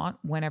whatever I want,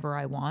 whenever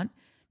I want.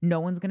 No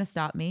one's going to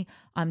stop me.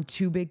 I'm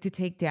too big to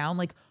take down.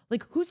 Like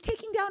who's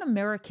taking down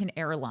American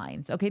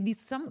Airlines? Okay.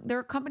 There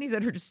are companies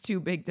that are just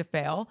too big to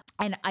fail.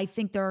 And I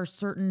think there are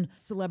certain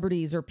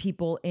celebrities or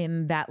people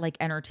in that like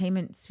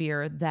entertainment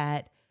sphere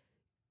that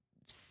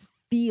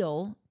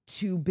feel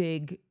too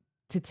big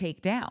to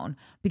take down,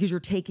 because you're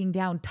taking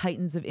down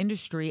titans of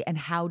industry. And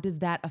how does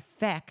that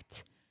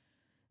affect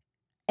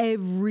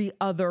every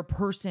other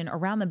person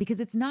around them? Because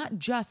it's not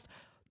just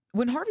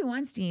when Harvey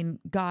Weinstein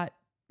got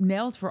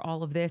nailed for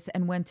all of this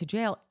and went to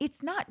jail,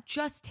 it's not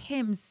just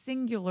him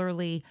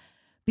singularly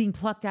being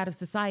plucked out of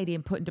society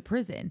and put into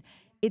prison.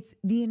 It's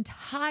the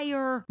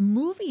entire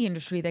movie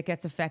industry that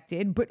gets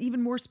affected, but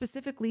even more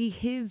specifically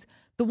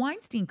the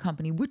Weinstein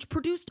Company, which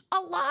produced a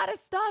lot of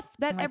stuff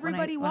that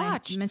everybody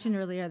watched. I mentioned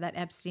earlier that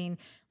Epstein,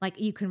 like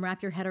you can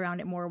wrap your head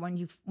around it more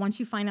once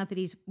you find out that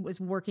he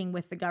was working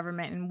with the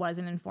government and was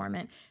an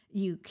informant.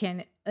 You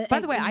can. By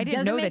the way, I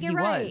didn't know that he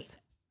was.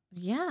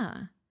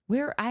 Yeah.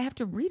 I have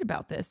to read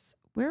about this.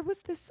 Where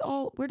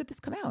did this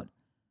come out?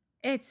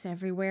 It's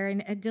everywhere.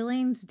 And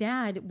Ghislaine's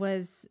dad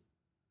wasn't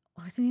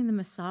he in the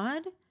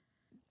Mossad?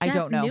 I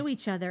don't know. Knew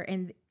each other,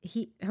 and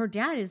her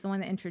dad is the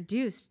one that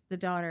introduced the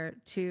daughter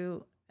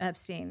to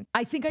Epstein.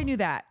 I think I knew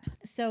that.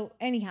 So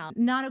anyhow,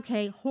 not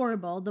okay,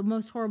 horrible, the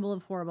most horrible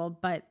of horrible,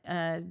 but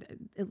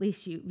at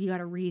least you got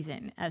a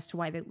reason as to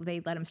why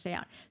they let him stay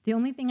out. The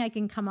only thing I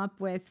can come up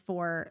with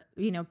for,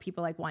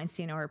 people like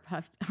Weinstein or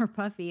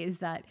Puffy is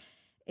that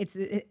it's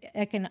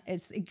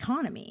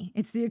economy.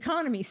 It's the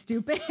economy,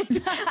 stupid.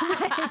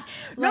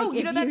 No,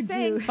 that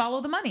saying,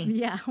 follow the money.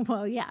 Yeah,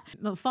 well, yeah.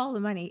 Well, follow the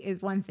money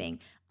is one thing.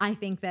 I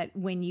think that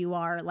when you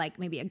are like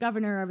maybe a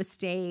governor of a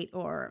state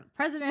or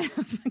president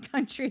of a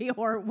country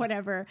or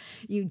whatever,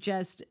 you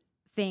just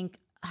think,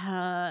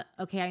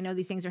 okay, I know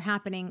these things are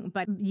happening,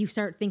 but you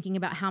start thinking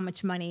about how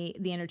much money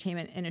the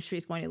entertainment industry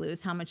is going to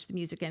lose, how much the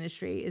music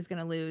industry is going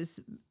to lose,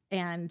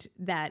 and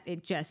that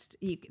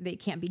they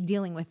can't be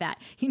dealing with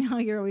that.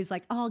 You're always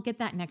like, oh, I'll get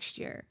that next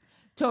year.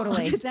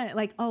 Totally.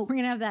 Like, oh, we're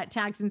gonna have that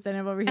tax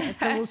incentive over here,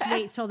 so we'll just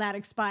wait till that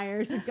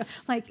expires. And go,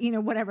 like, you know,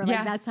 whatever.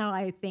 Like, that's how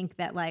I think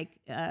that, like,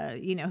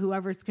 you know,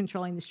 whoever's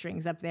controlling the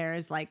strings up there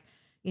is like,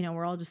 you know,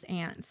 we're all just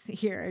ants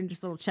here and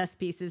just little chess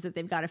pieces that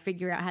they've got to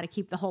figure out how to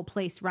keep the whole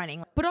place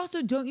running. But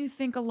also, don't you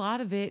think a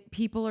lot of it,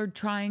 people are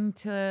trying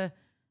to,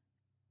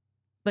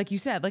 like you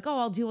said, like, oh,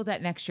 I'll deal with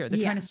that next year. They're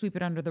trying to sweep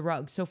it under the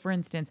rug. So for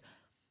instance,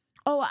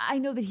 oh, I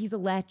know that he's a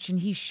lech and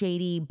he's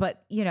shady,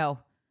 but you know,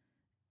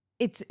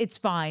 it's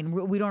fine.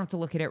 We don't have to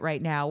look at it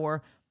right now.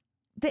 Or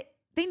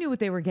they knew what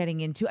they were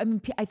getting into. I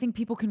mean, I think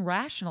people can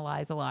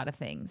rationalize a lot of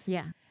things.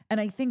 Yeah. And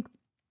I think,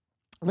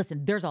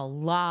 listen, there's a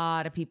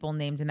lot of people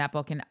named in that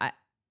book, and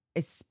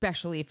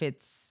especially if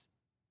it's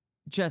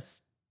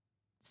just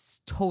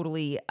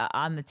totally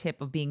on the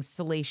tip of being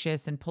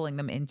salacious and pulling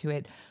them into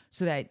it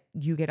so that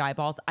you get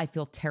eyeballs. I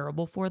feel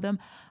terrible for them.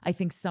 I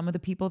think some of the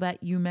people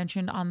that you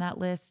mentioned on that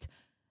list,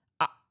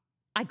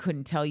 I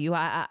couldn't tell you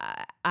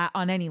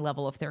on any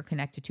level if they're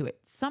connected to it.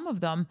 Some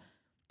of them,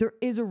 there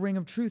is a ring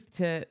of truth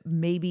to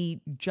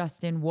maybe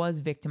Justin was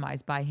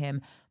victimized by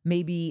him.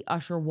 Maybe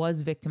Usher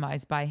was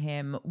victimized by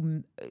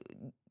him.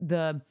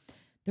 There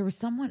was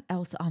someone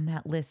else on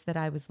that list that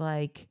I was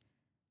like,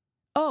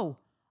 oh,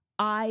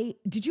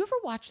 did you ever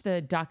watch the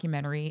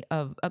documentary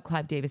of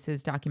Clive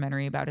Davis's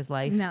documentary about his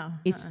life? No.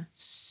 It's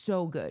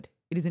so good.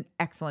 It is an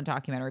excellent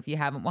documentary. If you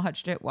haven't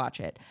watched it, watch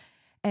it.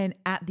 And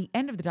at the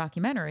end of the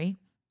documentary,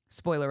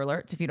 spoiler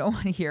alert, if you don't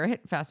want to hear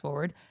it, fast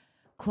forward,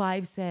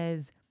 Clive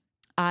says,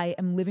 I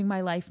am living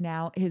my life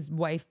now. His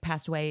wife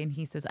passed away, and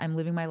he says, I'm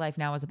living my life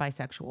now as a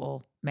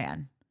bisexual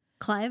man.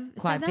 Clive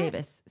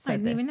Davis said I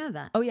didn't this. even know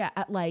that. Oh, yeah,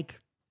 at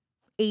like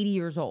 80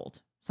 years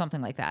old,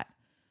 something like that.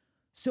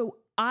 So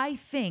I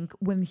think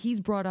when he's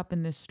brought up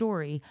in this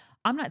story,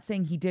 I'm not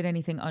saying he did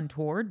anything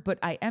untoward, but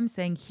I am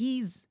saying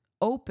he's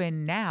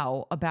open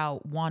now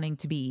about wanting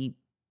to be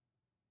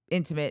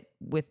intimate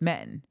with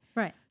men.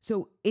 Right.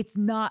 So it's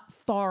not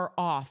far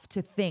off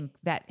to think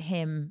that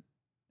him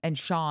and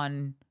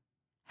Sean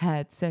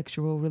had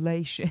sexual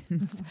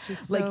relations. Which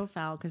is so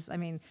foul, because, I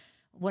mean,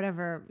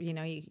 whatever, you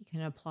know, you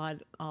can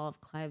applaud all of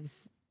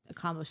Clive's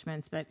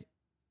accomplishments, but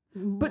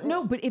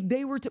if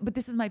they were to, but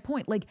this is my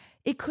point. Like,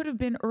 it could have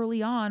been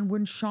early on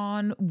when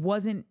Sean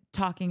wasn't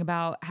talking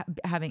about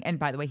having, and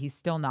by the way, he's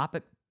still not,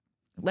 but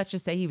let's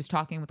just say he was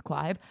talking with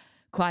Clive.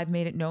 Clive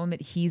made it known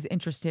that he's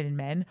interested in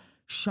men.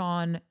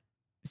 Sean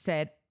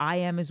said, I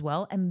am as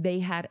well. And they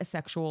had a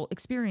sexual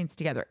experience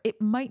together. It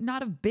might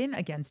not have been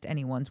against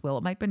anyone's will.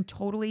 It might have been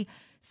totally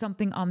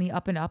something on the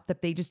up and up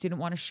that they just didn't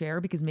want to share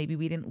because maybe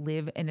we didn't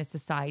live in a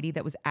society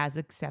that was as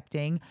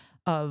accepting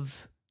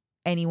of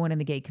anyone in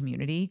the gay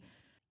community.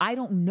 I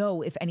don't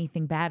know if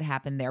anything bad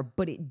happened there,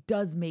 but it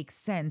does make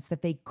sense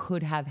that they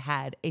could have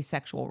had a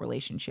sexual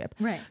relationship.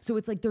 Right. So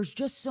it's like there's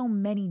just so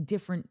many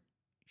different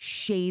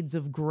shades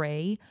of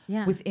gray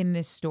within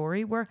this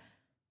story where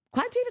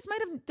Clive Davis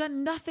might have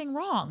done nothing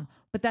wrong,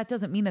 but that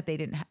doesn't mean that they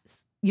didn't,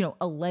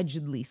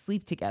 allegedly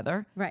sleep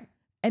together. Right.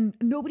 And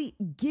nobody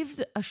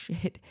gives a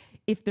shit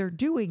if they're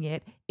doing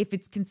it, if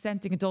it's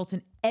consenting adults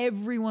and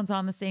everyone's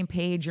on the same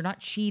page. You're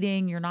not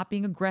cheating. You're not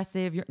being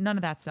aggressive. You're none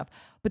of that stuff.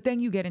 But then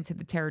you get into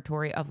the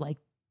territory of like,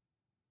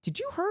 did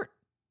you hurt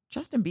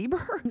Justin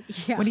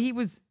Bieber when he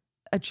was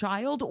a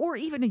child or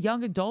even a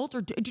young adult?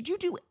 Or did you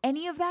do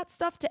any of that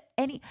stuff to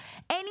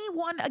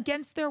anyone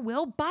against their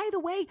will? By the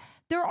way,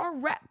 there are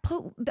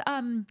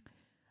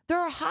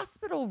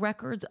hospital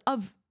records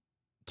of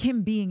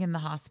Kim being in the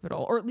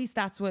hospital, or at least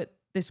that's what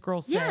this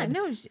girl said. Yeah,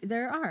 no,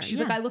 there are.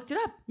 She's like, I looked it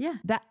up. Yeah.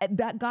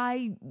 That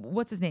guy,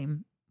 what's his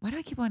name? Why do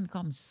I keep wanting to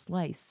call him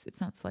Slice? It's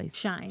not Slice.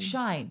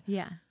 Shine.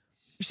 Yeah.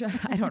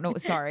 I don't know.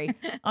 Sorry.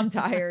 I'm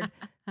tired.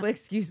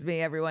 Excuse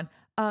me, everyone.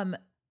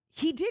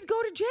 He did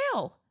go to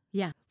jail.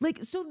 Yeah.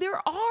 Like, so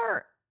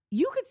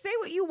you could say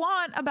what you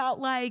want about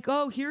like,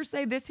 oh,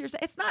 hearsay, this hearsay.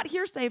 It's not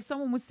hearsay if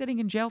someone was sitting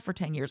in jail for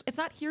 10 years. It's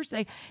not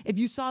hearsay if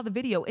you saw the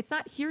video. It's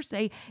not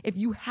hearsay if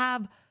you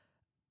have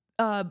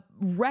a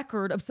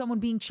record of someone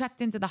being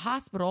checked into the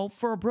hospital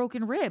for a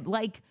broken rib.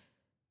 Like,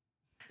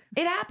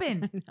 it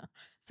happened.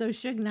 So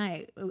Suge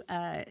Knight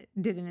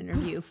did an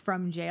interview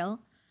from jail.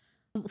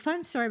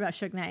 Fun story about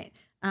Suge Knight.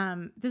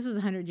 This was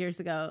 100 years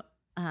ago.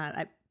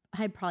 I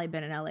had probably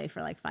been in LA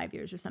for like 5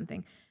 years or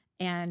something.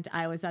 And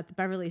I was at the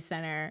Beverly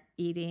Center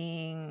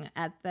eating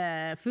at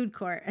the food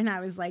court. And I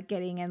was like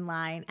getting in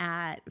line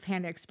at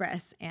Panda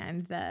Express.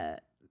 And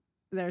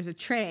there's a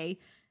tray.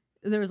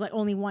 There was like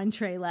only one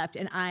tray left.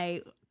 And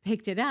I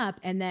picked it up,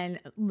 and then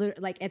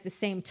like at the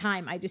same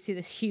time I just see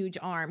this huge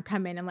arm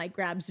come in and like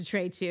grabs the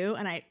tray too,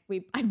 and I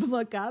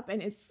look up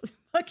and it's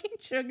fucking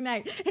Suge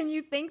Knight. And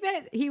you think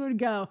that he would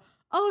go,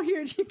 oh,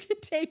 here, you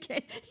could take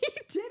it. He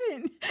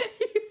didn't.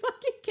 He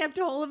fucking kept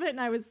a hold of it,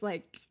 and I was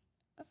like,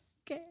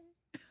 okay.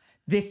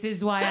 This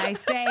is why I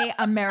say,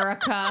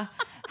 America,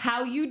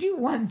 how you do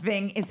one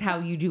thing is how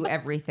you do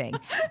everything.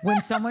 When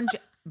someone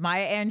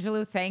Maya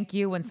Angelou, thank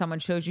you. When someone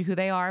shows you who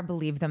they are,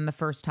 believe them the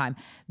first time.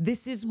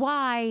 This is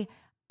why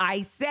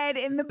I said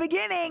in the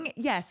beginning,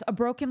 yes, a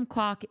broken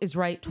clock is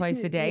right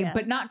twice a day,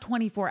 but not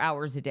 24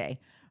 hours a day.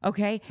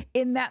 Okay.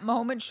 In that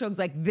moment, Suge's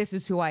like, this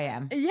is who I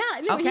am. Yeah.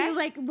 No, okay? he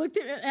like looked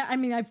at, I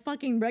mean, I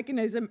fucking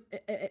recognized him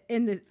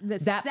in the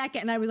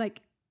second. And I was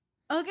like,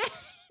 okay,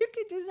 you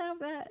could just have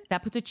that.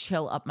 That puts a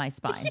chill up my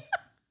spine.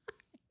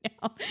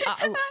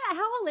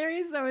 How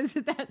hilarious though is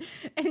it that,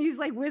 and he's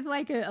like with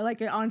like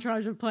an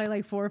entourage of probably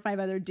like 4 or 5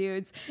 other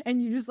dudes,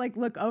 and you just like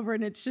look over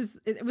and it's just,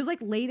 it was like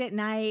late at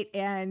night,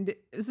 and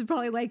this is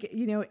probably like,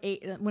 you know,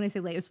 8, when I say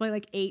late, it was probably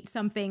like 8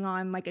 something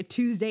on like a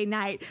Tuesday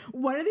night.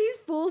 What are these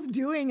fools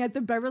doing at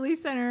the Beverly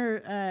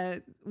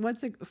Center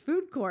what's a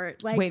food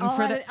court, like waiting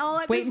for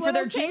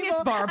their Genius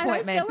Bar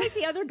appointment? And I feel like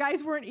the other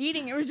guys weren't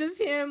eating, it was just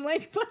him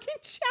like fucking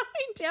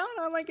chowing down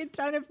on like a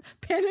ton of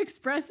Panda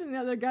Express, and the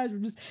other guys were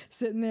just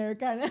sitting there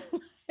kind of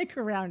like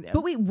around him.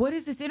 But wait, what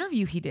is this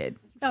interview he did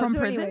from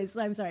prison? Anyways,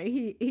 I'm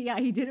sorry.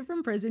 He did it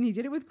from prison. He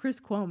did it with Chris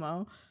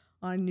Cuomo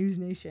on News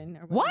Nation.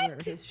 Or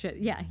what? His shit.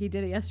 Yeah, he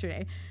did it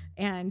yesterday.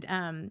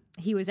 And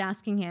he was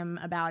asking him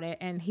about it.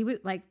 And he was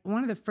like,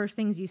 one of the first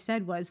things he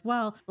said was,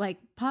 well, like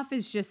Puff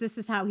is just, this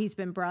is how he's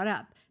been brought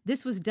up.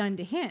 This was done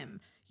to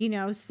him, you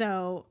know?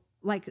 So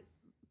like,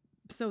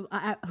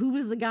 who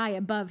was the guy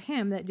above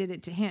him that did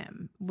it to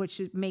him? Which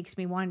makes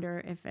me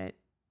wonder if it,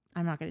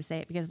 I'm not going to say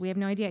it because we have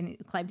no idea. And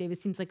Clive Davis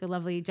seems like a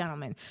lovely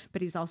gentleman,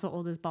 but he's also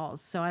old as balls.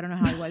 So I don't know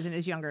how he was in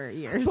his younger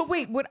years. But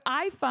wait, what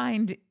I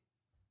find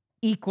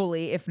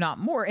equally, if not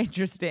more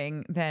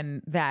interesting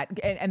than that,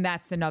 and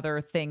that's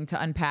another thing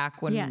to unpack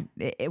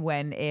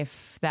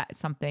if that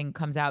something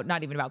comes out,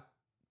 not even about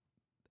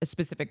a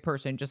specific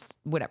person, just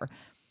whatever.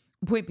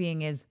 Point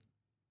being is,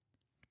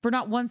 for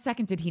not 1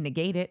 second did he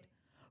negate it.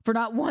 For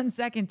not 1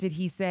 second did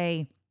he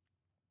say,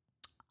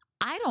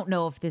 I don't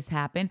know if this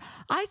happened.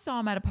 I saw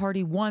him at a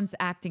party once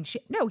acting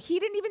shit. No, he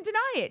didn't even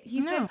deny it.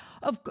 He said,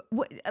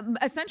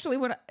 essentially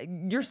what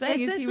you're saying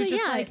is he was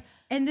just like,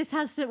 and this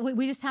has to,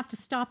 we just have to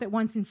stop it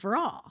once and for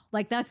all.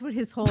 Like that's what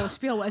his whole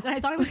spiel was. And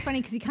I thought it was funny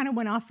because he kind of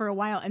went off for a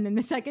while. And then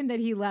the second that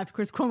he left,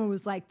 Chris Cuomo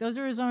was like, those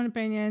are his own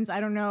opinions. I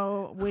don't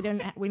know. We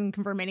didn't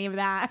confirm any of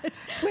that.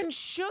 When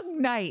Suge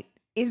Knight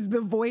is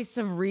the voice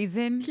of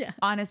reason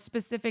on a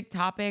specific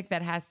topic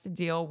that has to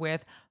deal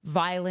with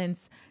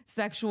violence,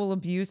 sexual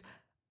abuse,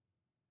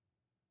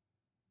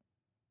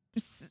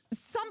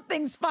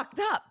 something's fucked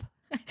up.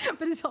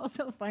 But it's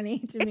also funny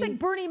to me. It's like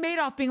Bernie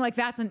Madoff being like,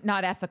 that's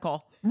not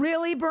ethical.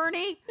 Really,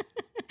 Bernie?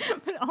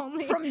 But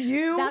only from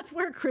you? That's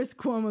where Chris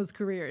Cuomo's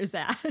career is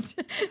at.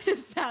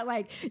 Is that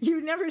like,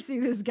 you never see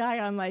this guy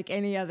on like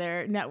any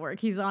other network.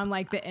 He's on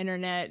like the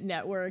internet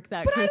network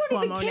that Chris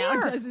Cuomo now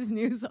does his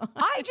news on.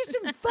 I just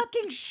am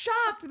fucking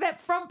shocked that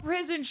from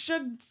prison,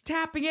 Suge's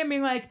tapping in,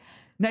 being like,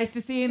 nice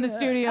to see you in the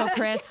studio,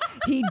 Chris.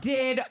 He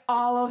did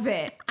all of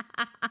it.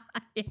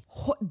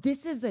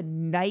 This is a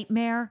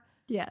nightmare.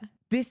 Yeah.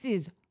 This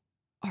is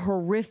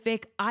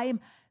horrific.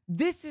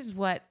 This is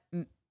what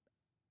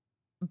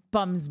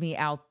bums me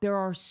out. There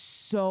are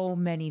so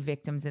many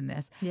victims in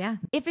this. Yeah.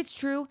 If it's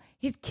true,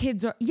 his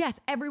kids are, yes,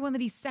 everyone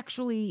that he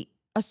sexually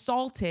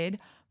assaulted,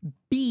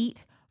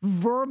 beat,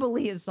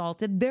 verbally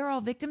assaulted, they're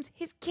all victims.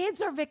 His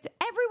kids are victims.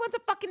 Everyone's a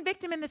fucking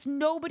victim in this.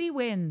 Nobody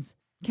wins.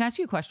 Can I ask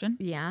you a question?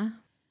 Yeah.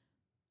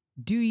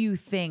 Do you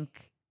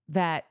think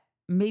that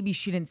maybe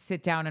she didn't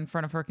sit down in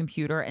front of her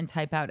computer and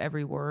type out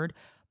every word,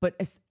 but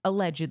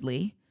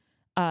allegedly,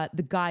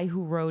 the guy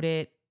who wrote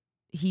it,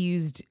 he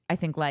used, I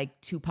think, like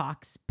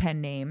Tupac's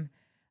pen name.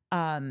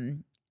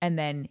 And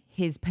then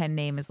his pen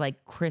name is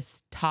like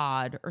Chris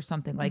Todd or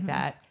something like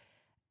that.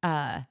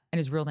 And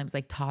his real name is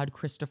like Todd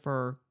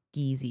Christopher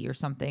Geezy or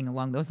something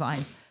along those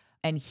lines.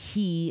 And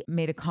he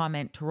made a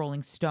comment to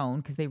Rolling Stone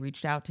because they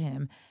reached out to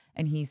him.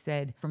 And he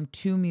said, from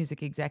 2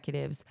 music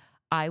executives,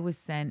 I was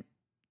sent,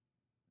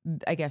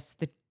 I guess,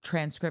 the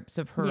transcripts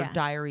of her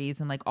diaries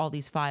and like all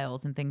these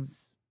files and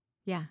things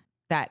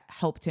that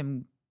helped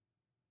him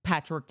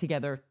patchwork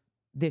together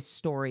this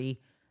story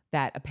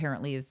that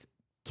apparently is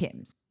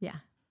Kim's. Yeah.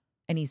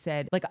 And he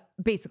said, like,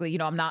 basically, you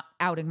know, I'm not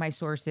outing my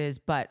sources,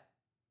 but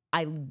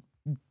I'm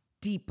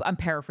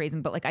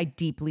paraphrasing, but like, I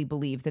deeply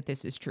believe that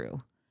this is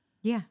true.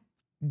 Yeah.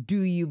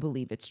 Do you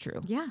believe it's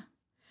true? Yeah.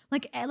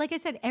 Like I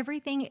said,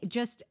 everything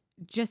just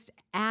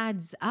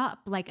adds up,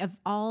 like of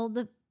all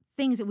the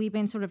things that we've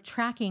been sort of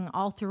tracking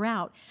all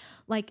throughout.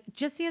 Like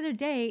just the other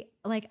day,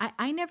 like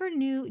I never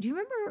knew, do you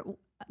remember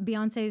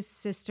Beyonce's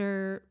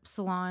sister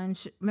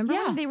Solange? Remember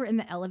when they were in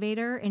the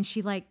elevator and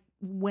she like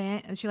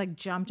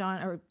jumped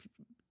on or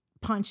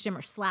punched him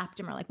or slapped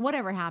him or like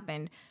whatever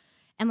happened.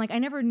 And like, I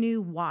never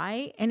knew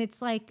why. And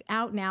it's like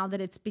out now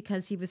that it's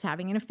because he was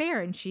having an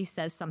affair. And she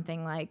says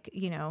something like,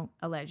 you know,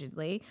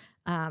 allegedly,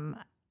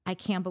 I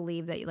can't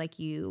believe that like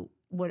you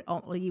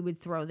would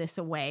throw this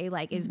away.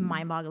 Like is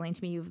mind boggling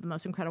to me. You're the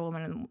most incredible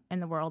woman in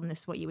the world. And this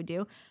is what you would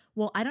do.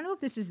 Well, I don't know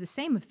if this is the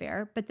same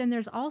affair, but then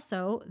there's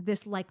also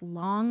this like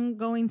long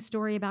going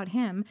story about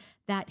him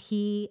that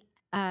he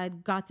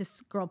got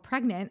this girl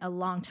pregnant a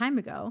long time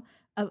ago.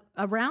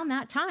 Around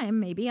that time,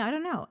 maybe, I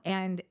don't know.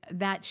 And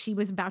that she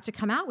was about to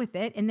come out with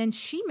it. And then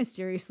she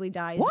mysteriously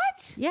dies.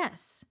 What?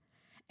 Yes.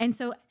 And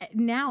so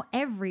now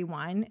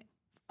everyone,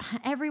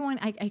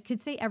 I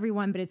could say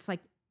everyone, but it's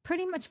like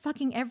pretty much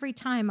fucking every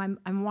time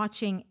I'm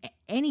watching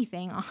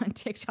anything on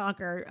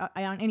TikTok or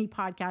on any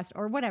podcast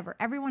or whatever,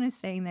 everyone is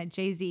saying that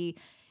Jay-Z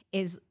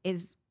is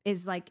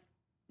like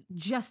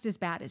just as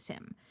bad as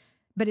him.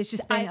 But it's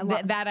just been a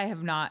lot. That I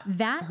have not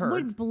That heard.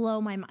 would blow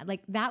my mind.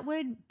 Like that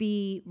would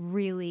be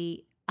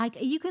really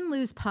like you can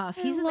lose Puff.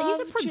 He's a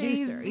producer,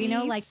 Jay-Z you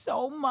know, like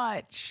so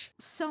much.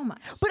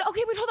 But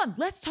okay, wait, hold on.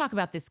 Let's talk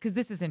about this because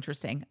this is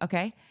interesting.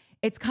 Okay,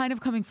 it's kind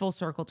of coming full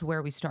circle to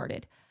where we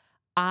started.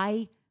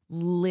 I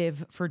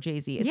live for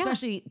Jay-Z,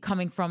 especially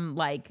coming from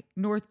like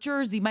North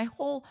Jersey. My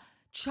whole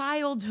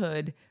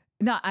childhood.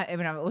 I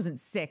mean, I wasn't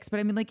 6, but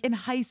I mean, like in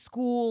high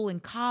school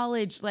and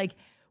college, like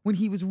when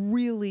he was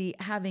really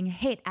having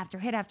hit after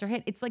hit after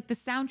hit. It's like the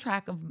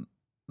soundtrack of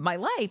my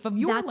life, of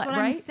your life, right? That's what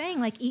I'm saying.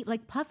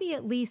 Like Puffy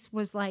at least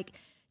was like,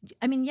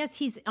 I mean, yes,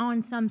 he's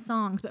on some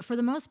songs, but for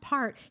the most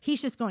part,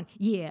 he's just going,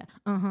 yeah,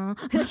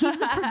 He's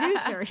the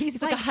producer.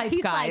 He's like a hype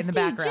guy in the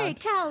background.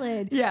 DJ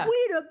Khaled, yeah,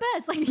 we the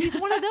best. Like he's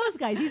one of those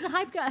guys. He's a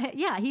hype guy.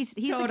 Yeah, he's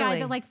the guy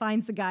that like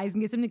finds the guys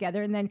and gets them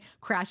together and then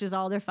crashes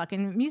all their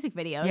fucking music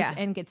videos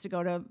and gets to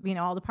go to, you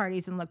know, all the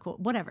parties and look cool,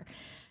 whatever.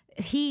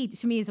 He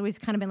to me has always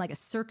kind of been like a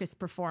circus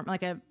performer,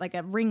 like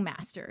a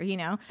ringmaster, you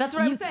know. That's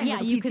what I'm saying. Yeah,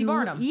 like you can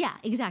Barnum. Yeah,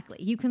 exactly.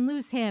 You can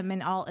lose him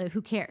and all.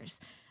 Who cares?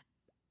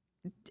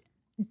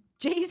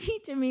 Jay-Z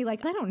to me,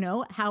 like I don't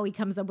know how he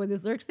comes up with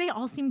his lyrics. They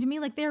all seem to me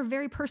like they're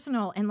very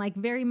personal and like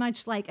very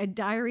much like a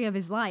diary of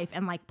his life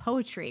and like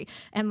poetry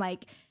and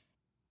like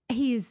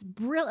he is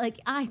brilliant. Like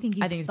I think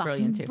he's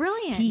brilliant too.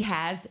 Brilliant. He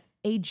has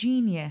a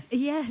genius.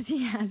 Yes,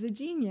 he has a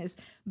genius.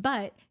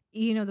 But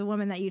you know, the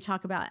woman that you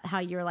talk about, how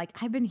you're like,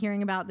 I've been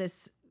hearing about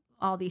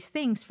all these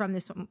things from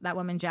that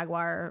woman,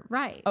 Jaguar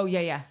Wright. Oh,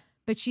 yeah.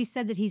 But she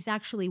said that he's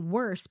actually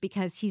worse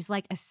because he's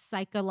like a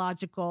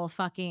psychological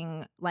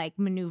fucking like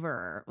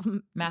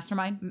maneuverer.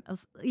 Mastermind?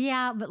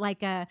 Yeah, but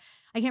like I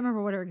can't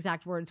remember what her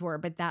exact words were,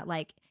 but that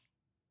like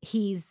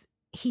he's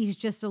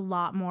just a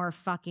lot more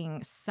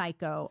fucking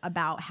psycho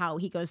about how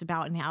he goes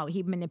about and how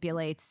he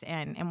manipulates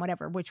and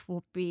whatever, which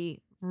will be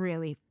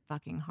really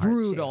fucking hard.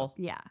 Brutal.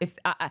 Yeah. If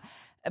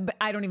but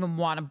I don't even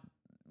want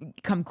to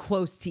come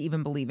close to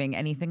even believing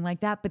anything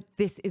like that. But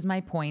this is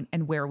my point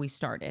and where we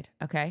started.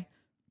 Okay.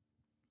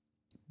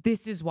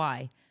 This is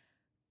why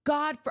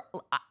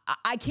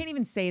I can't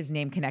even say his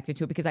name connected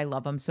to it because I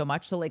love him so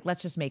much. So like,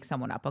 let's just make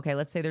someone up. Okay.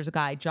 Let's say there's a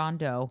guy, John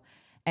Doe,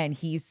 and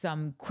he's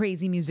some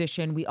crazy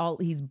musician.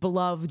 He's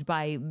beloved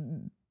by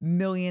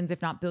millions,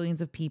 if not billions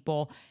of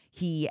people.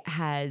 He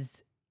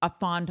has a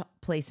fond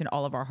place in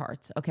all of our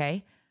hearts.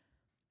 Okay.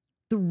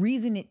 The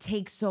reason it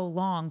takes so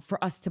long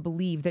for us to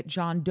believe that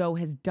John Doe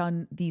has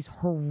done these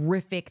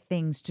horrific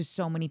things to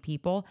so many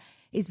people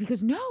is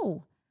because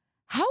no,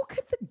 how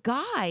could the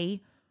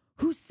guy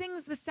who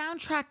sings the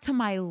soundtrack to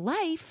my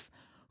life,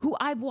 who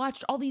I've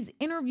watched all these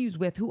interviews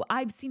with, who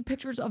I've seen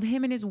pictures of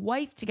him and his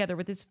wife together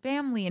with his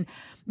family, and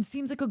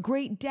seems like a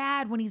great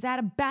dad when he's at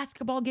a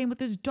basketball game with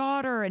his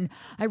daughter, and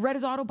I read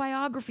his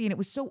autobiography and it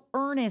was so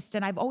earnest,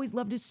 and I've always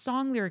loved his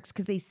song lyrics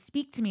because they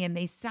speak to me and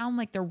they sound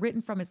like they're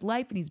written from his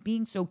life and he's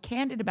being so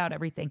candid about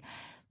everything.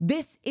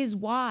 This is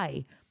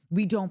why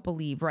we don't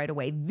believe right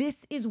away.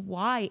 This is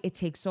why it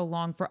takes so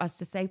long for us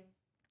to say,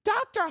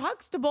 Dr.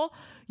 Huxtable,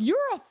 you're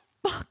a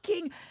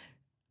fucking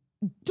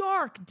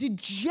dark,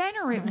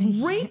 degenerate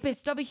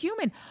rapist of a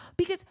human.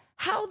 Because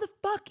how the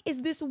fuck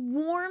is this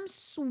warm,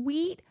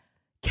 sweet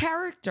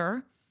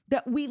character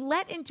that we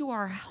let into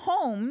our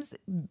homes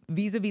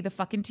vis-a-vis the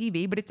fucking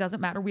TV, but it doesn't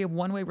matter. We have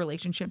one-way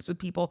relationships with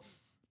people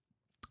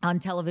on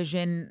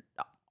television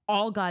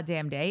all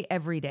goddamn day,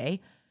 every day.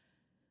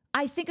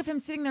 I think of him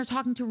sitting there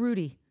talking to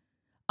Rudy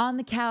on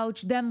the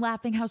couch, them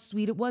laughing how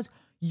sweet it was.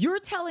 You're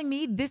telling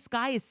me this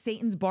guy is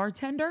Satan's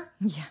bartender?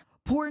 Yeah.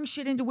 Pouring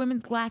shit into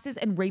women's glasses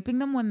and raping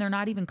them when they're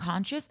not even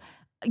conscious?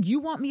 You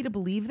want me to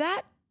believe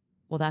that?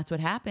 Well, that's what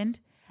happened.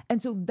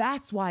 And so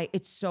that's why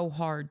it's so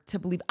hard to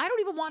believe. I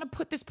don't even want to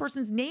put this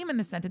person's name in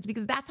the sentence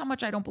because that's how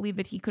much I don't believe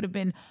that he could have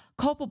been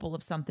culpable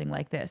of something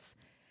like this.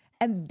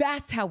 And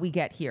that's how we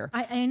get here.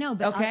 I know,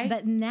 but okay?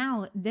 But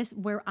now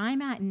where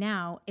I'm at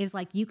now is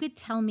like you could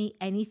tell me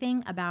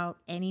anything about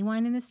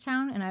anyone in this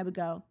town and I would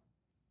go,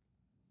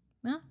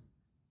 well,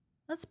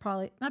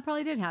 that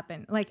probably did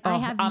happen. Like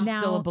I'm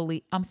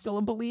still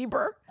a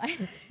believer.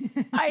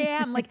 I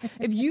am. Like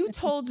if you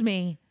told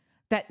me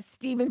that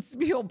Steven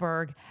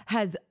Spielberg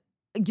has,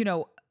 you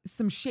know,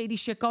 some shady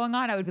shit going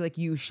on, I would be like,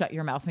 you shut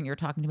your mouth when you're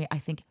talking to me. I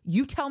think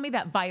you tell me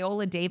that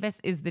Viola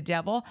Davis is the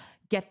devil.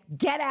 Get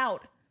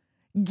out.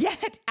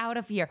 Get out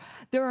of here.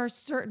 There are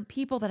certain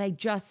people that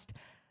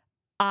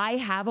I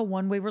have a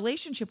one-way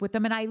relationship with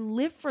them and I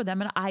live for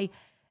them.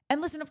 And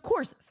listen, of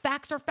course,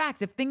 facts are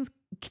facts. If things,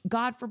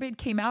 God forbid,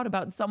 came out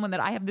about someone that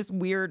I have this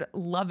weird,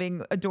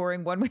 loving,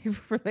 adoring one-way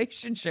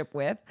relationship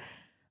with,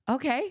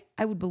 okay,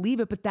 I would believe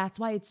it. But that's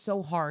why it's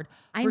so hard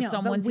for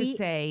someone to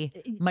say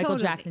Michael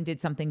Jackson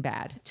did something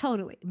bad.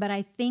 Totally. But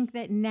I think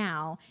that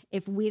now,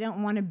 if we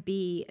don't want to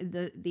be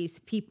these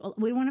people,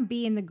 we don't want to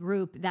be in the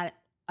group that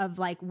of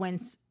like when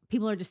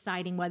people are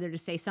deciding whether to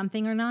say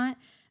something or not,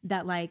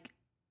 that like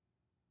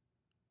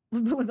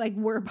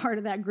we're a part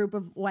of that group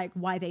of like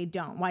why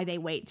they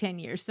wait 10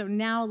 years. So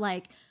now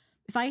like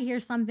if I hear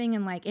something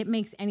and like it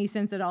makes any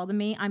sense at all to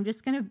me, I'm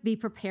just going to be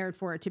prepared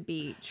for it to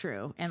be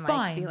true and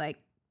like be like.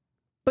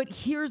 But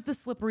here's the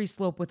slippery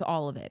slope with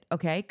all of it.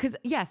 Okay. Cause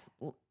yes,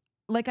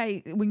 like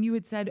when you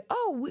had said,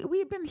 oh, we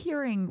had been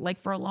hearing like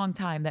for a long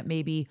time that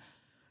maybe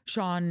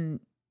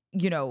Sean,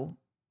 you know,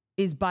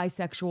 is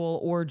bisexual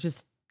or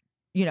just,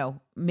 you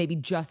know, maybe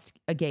just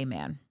a gay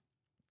man.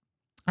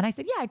 And I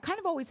said, yeah, I kind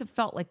of always have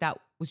felt like that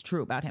was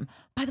true about him.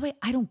 By the way,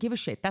 I don't give a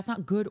shit. That's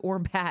not good or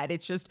bad.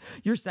 It's just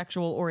your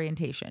sexual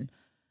orientation.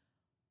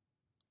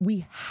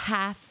 We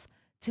have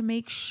to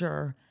make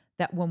sure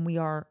that when we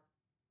are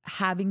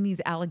having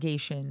these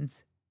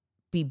allegations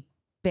be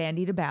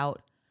bandied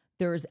about,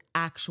 there's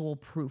actual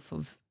proof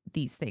of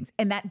these things.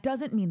 And that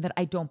doesn't mean that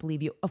I don't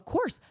believe you. Of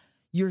course,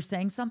 you're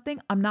saying something.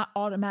 I'm not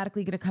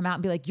automatically going to come out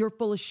and be like, you're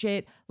full of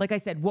shit. Like I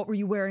said, what were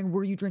you wearing?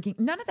 Were you drinking?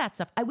 None of that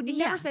stuff. I would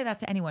never say that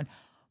to anyone.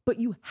 But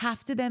you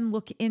have to then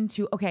look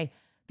into, okay,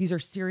 these are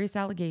serious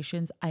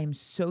allegations. I am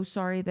so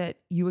sorry that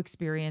you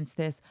experienced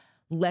this.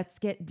 Let's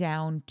get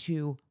down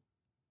to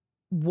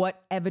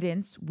what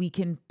evidence we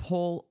can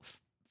pull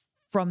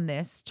from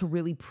this to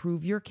really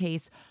prove your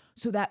case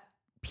so that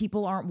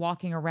people aren't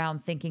walking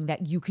around thinking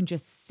that you can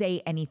just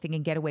say anything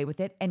and get away with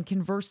it. And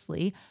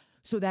conversely,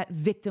 so that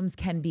victims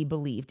can be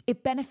believed.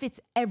 It benefits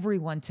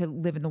everyone to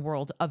live in the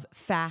world of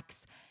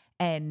facts.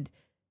 And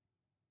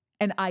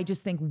I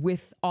just think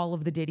with all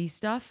of the Diddy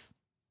stuff,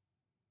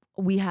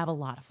 we have a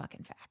lot of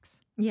fucking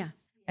facts. Yeah.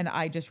 And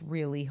I just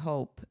really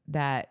hope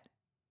that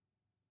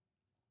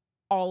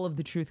all of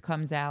the truth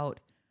comes out.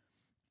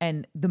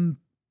 And the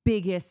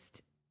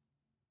biggest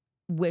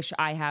wish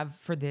I have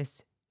for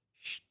this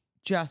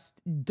just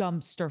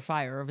dumpster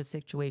fire of a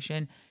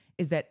situation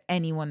is that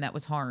anyone that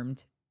was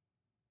harmed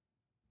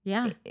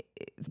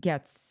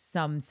gets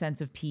some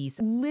sense of peace.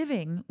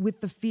 Living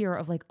with the fear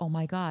of like, oh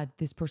my God,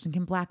 this person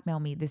can blackmail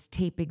me. This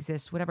tape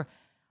exists, whatever.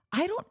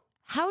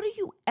 How do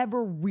you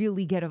ever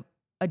really get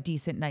a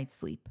decent night's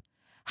sleep?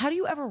 How do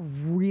you ever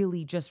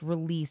really just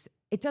release?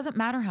 It doesn't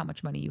matter how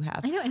much money you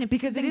have. I know. And if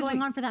because it's been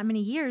going on for that many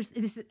years,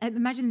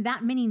 imagine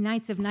that many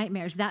nights of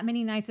nightmares, that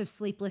many nights of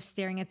sleepless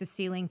staring at the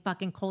ceiling,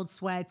 fucking cold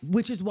sweats.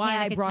 Which is why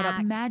I brought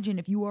up, imagine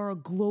if you are a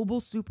global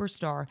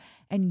superstar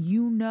and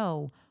you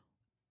know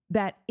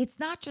that it's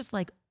not just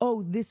like,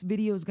 oh, this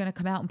video is going to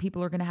come out and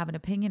people are going to have an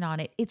opinion on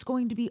it. It's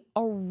going to be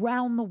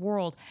around the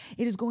world.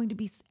 It is going to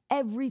be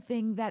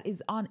everything that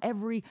is on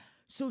every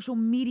social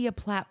media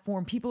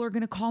platform. People are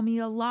going to call me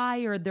a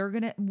liar. They're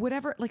going to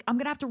whatever. Like I'm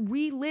going to have to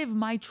relive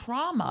my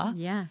trauma.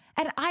 Yeah.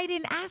 And I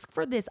didn't ask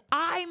for this.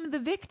 I'm the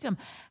victim.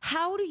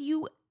 How do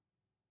you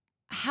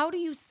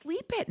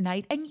sleep at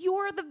night and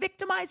you're the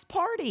victimized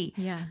party?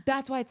 Yeah.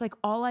 That's why it's like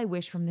all I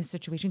wish from this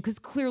situation, because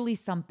clearly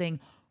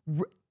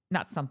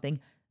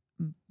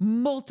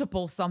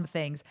multiple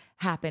things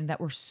happened that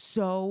were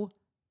so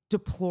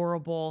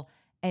deplorable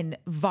and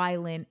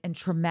violent and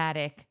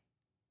traumatic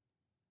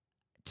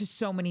to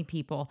so many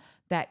people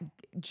that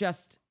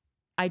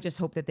I just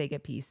hope that they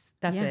get peace.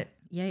 That's it.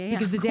 Yeah.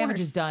 Because the damage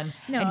is done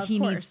and he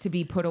needs to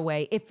be put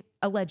away. If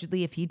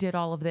he did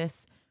all of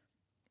this,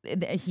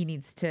 he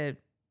needs to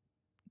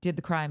did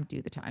the crime,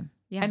 do the time.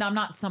 Yeah. And I'm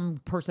not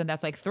some person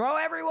that's like, throw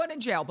everyone in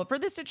jail. But for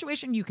this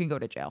situation, you can go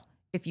to jail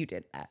if you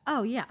did that.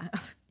 Oh, yeah.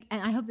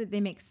 And I hope that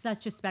they make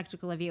such a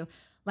spectacle of you.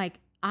 Like,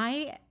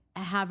 I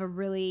have a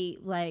really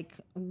like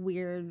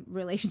weird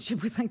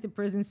relationship with like the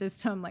prison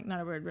system, like not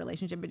a weird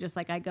relationship, but just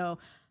like I go,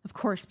 of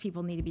course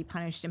people need to be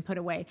punished and put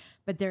away.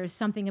 But there's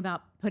something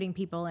about putting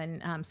people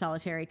in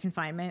solitary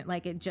confinement.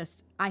 Like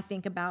I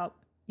think about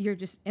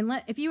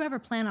if you ever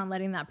plan on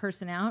letting that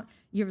person out,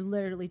 you're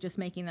literally just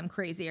making them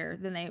crazier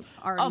than they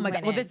already. Oh my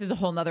God. Well, this is a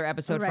whole nother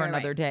episode for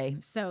another day.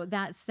 So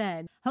that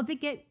said, hope they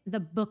get the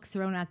book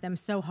thrown at them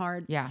so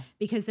hard. Yeah.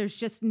 Because there's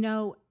just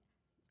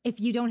if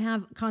you don't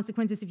have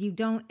consequences,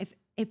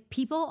 if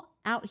people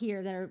out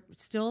here that are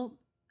still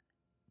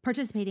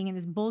participating in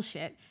this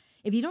bullshit,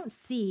 if you don't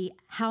see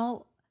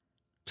how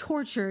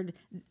tortured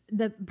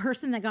the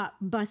person that got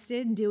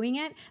busted doing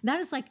it, that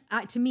is like,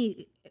 to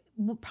me,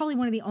 probably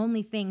one of the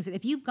only things that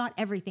if you've got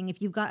everything,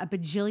 if you've got $1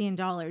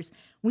 bajillion,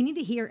 we need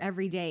to hear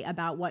every day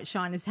about what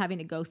Sean is having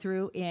to go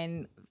through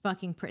in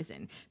fucking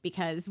prison,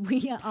 because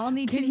we all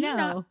need to know. Can he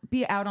not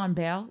be out on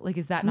bail? Like,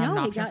 is that not an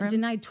option for him? No, he got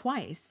denied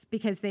twice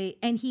because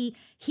he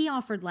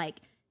offered like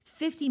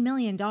 $50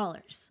 million.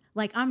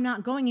 Like, I'm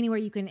not going anywhere.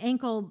 You can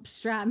ankle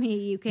strap me.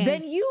 You can.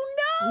 Then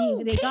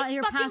they got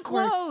your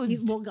passport.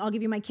 Closed. I'll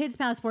give you my kids'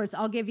 passports.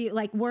 I'll give you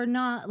we're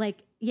not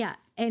yeah.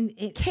 And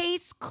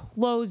case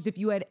closed. If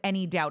you had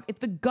any doubt, if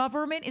the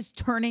government is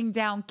turning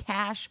down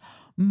cash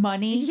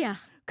money,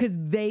 because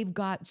they've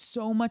got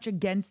so much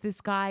against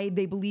this guy,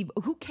 they believe,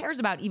 who cares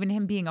about even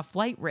him being a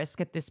flight risk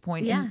at this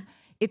point? Yeah. And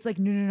it's like,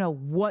 no.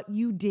 What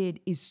you did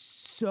is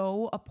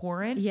so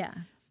abhorrent. Yeah.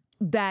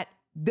 That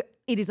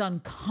it is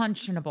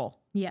unconscionable.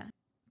 Yeah.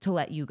 To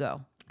let you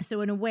go.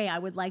 So in a way, I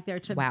would like there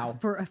to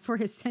for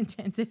his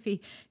sentence, if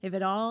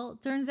it all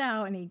turns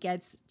out and he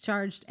gets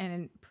charged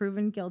and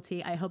proven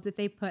guilty, I hope that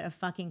they put a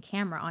fucking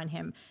camera on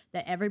him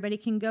that everybody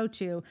can go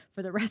to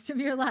for the rest of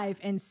your life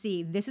and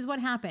see this is what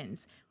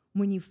happens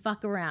when you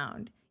fuck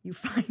around. You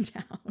find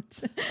out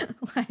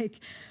like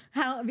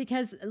how,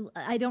 because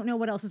I don't know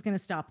what else is going to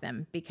stop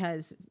them,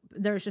 because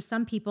there's just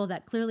some people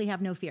that clearly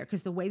have no fear,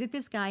 because the way that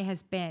this guy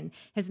has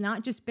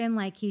not just been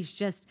like he's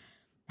just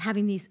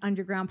having these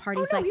underground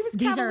parties. Oh, no, like he was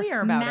these cavalier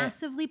are about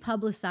massively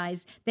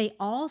publicized. They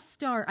all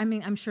start. I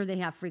mean, I'm sure they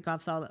have freak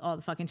offs all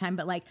the fucking time,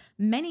 but like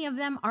many of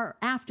them are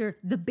after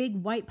the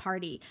big white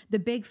party, the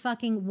big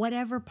fucking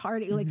whatever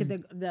party, like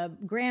the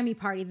Grammy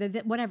party,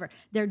 the whatever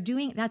they're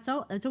doing. That's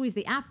always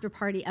the after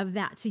party of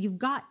that. So you've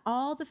got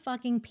all the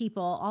fucking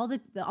people, all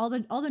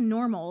the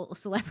normal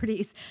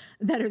celebrities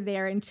that are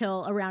there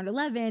until around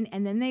 11,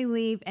 and then they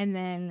leave, and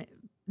then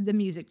the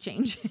music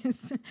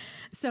changes.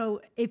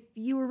 So if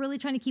you were really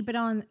trying to keep it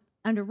on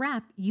under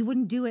wrap, you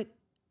wouldn't do it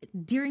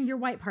during your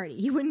white party.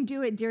 You wouldn't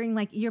do it during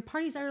like your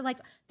parties that are like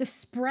the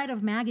spread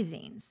of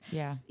magazines.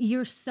 Yeah.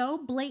 You're so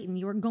blatant.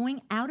 You are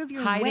going out of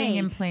your hiding way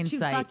in plain to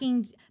sight.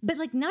 But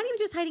like not even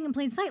just hiding in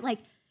plain sight. Like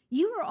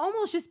you are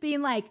almost just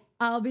being like,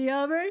 I'll be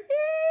over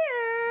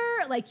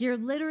here. Like you're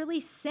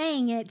literally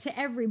saying it to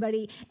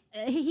everybody.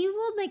 He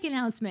will make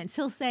announcements.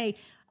 He'll say,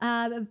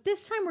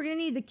 this time we're going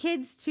to need the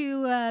kids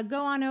to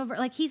go on over.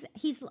 Like he's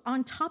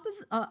on top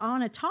of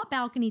on a top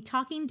balcony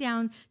talking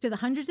down to the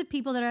hundreds of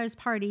people that are at his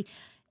party,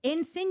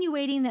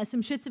 insinuating that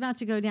some shit's about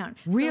to go down.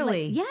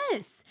 Really? So, like,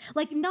 yes.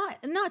 Like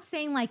not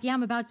saying like, yeah,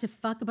 I'm about to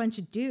fuck a bunch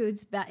of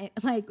dudes, but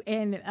like,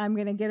 and I'm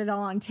going to get it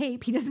all on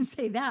tape. He doesn't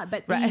say that,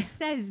 but he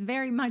says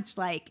very much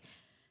like,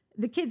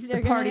 the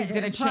party's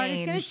gonna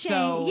change.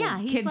 So yeah,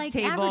 he's kids like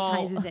table.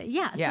 advertises it.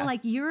 Yeah. So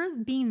like you're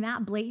being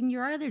that blatant.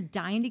 You're either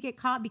dying to get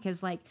caught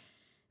because like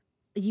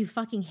you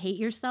fucking hate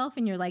yourself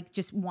and you're like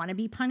just want to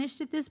be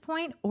punished at this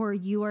point, or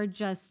you are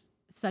just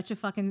such a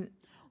fucking.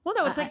 Well,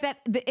 no, it's like that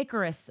the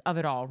Icarus of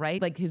it all,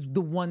 right? Like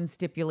the one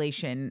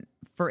stipulation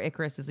for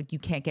Icarus is like you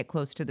can't get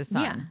close to the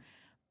sun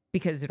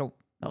because it'll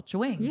melt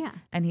your wings. Yeah.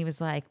 And he was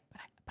like,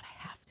 but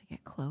I have to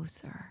get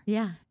closer.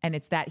 Yeah. And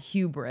it's that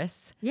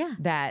hubris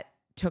that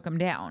took him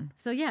down.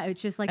 So yeah,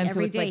 it's just like and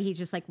every so day like, he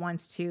just like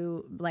wants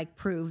to like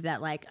prove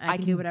that like I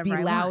can do whatever be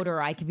I louder,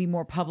 want. I can be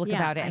more public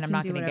about it, and I'm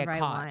not going to get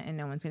caught. And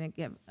no one's going to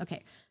give.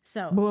 Okay,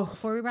 so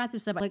before we wrap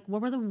this up, like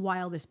what were the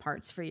wildest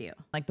parts for you?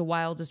 Like the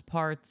wildest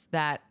parts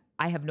that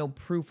I have no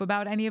proof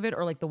about any of it,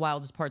 or like the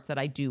wildest parts that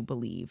I do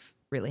believe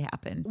really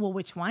happened. Well,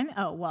 which one?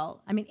 Oh,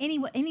 well, I mean,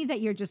 any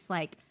that you're just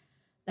like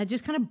that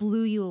just kind of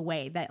blew you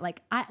away. That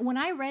like when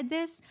I read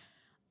this,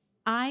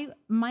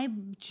 my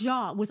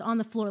jaw was on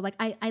the floor. Like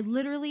I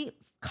literally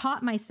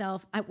caught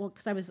myself.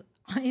 Because I was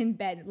in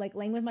bed, like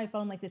laying with my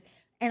phone like this,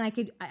 and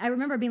I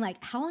remember being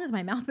like, how long has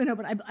my mouth been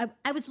open?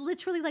 I was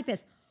literally like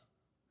this.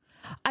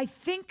 I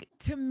think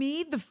to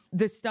me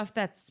the stuff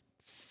that's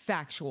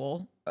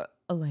factual,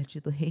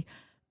 allegedly,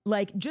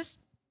 like just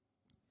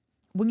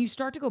when you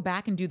start to go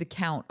back and do the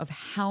count of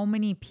how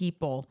many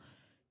people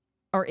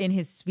are in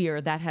his sphere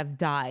that have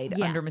died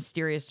under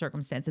mysterious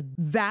circumstances,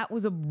 that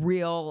was a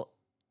real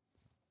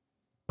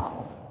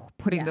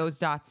putting those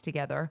dots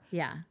together.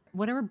 Yeah.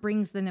 Whatever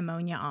brings the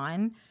pneumonia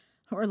on,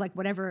 or like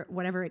whatever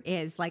it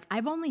is. Like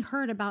I've only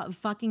heard about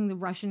fucking the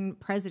Russian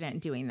president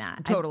doing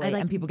that. Totally.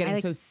 And people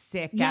getting so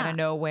sick out of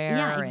nowhere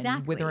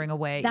and withering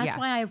away. That's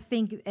why I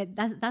think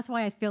that's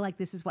why I feel like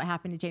this is what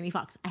happened to Jamie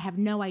Foxx. I have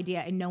no idea,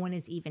 and no one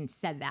has even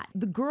said that.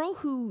 The girl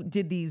who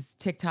did these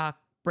TikTok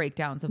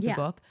breakdowns of the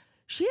book,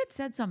 she had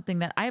said something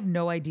that I have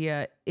no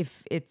idea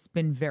if it's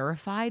been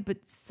verified,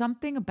 but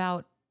something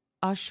about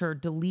Usher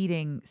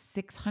deleting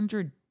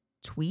 600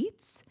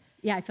 tweets.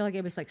 Yeah, I feel like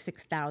it was like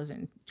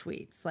 6,000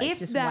 tweets. Like, if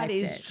that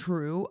is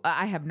true,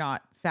 I have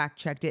not fact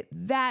checked it.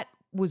 That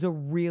was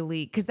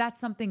because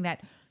that's something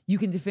that you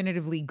can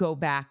definitively go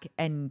back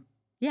and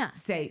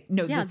say,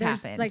 no, this happened.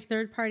 There's like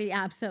third party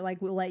apps that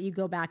like will let you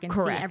go back and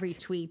see every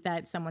tweet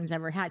that someone's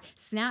ever had.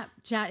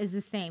 Snapchat is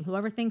the same.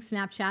 Whoever thinks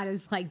Snapchat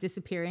is like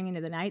disappearing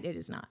into the night, it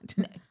is not.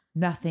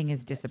 Nothing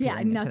is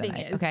disappearing into the night.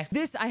 Nothing is. Okay.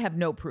 This I have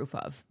no proof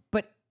of.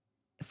 But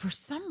for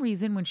some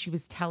reason, when she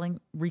was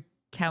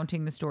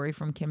recounting the story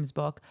from Kim's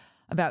book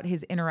about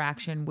his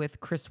interaction with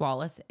Chris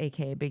Wallace,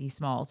 aka Biggie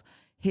Smalls,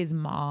 his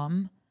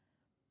mom,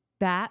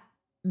 that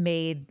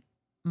made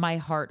my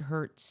heart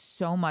hurt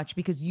so much,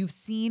 because you've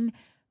seen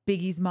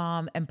Biggie's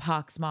mom and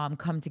Pac's mom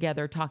come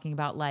together talking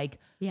about like,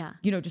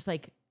 just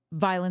like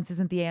violence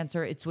isn't the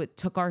answer. It's what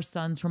took our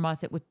sons from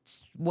us. It was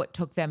what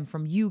took them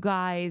from you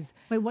guys.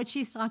 But what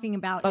she's talking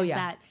about is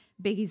that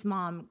Biggie's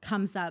mom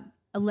comes up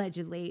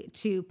allegedly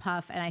to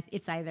Puff, and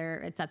it's at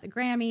the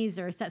Grammys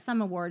or it's at some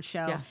award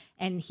show,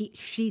 and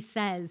she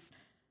says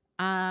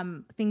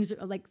things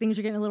are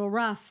getting a little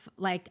rough,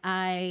 like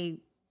I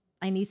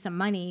need some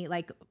money.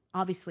 Like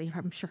obviously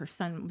I'm sure her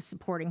son was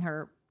supporting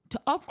her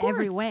Of course.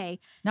 every way.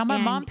 Now my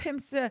And- mom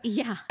pimps a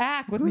Yeah.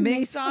 act with With Minx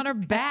Minx on her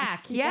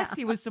back. Yes, Yeah.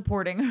 he was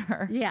supporting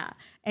her. Yeah.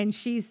 And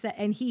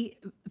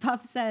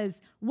Puff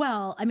says,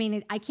 well, I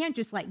mean, I can't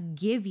just like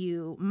give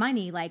you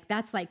money. Like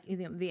that's like,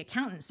 the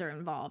accountants are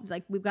involved.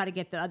 Like we've got to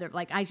get the other,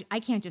 like, I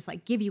can't just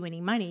like give you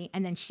any money.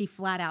 And then she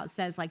flat out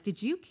says like,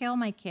 did you kill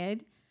my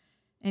kid?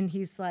 And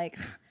he's like,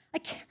 I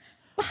can't.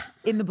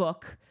 In the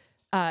book,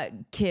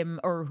 Kim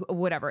or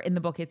whatever, in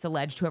the book, it's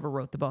alleged, whoever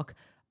wrote the book,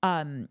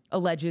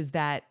 alleges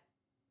that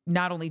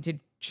not only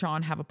did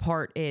Sean have a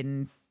part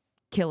in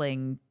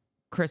killing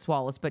Chris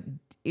Wallace, but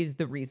is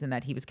the reason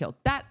that he was killed.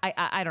 That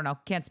I don't know.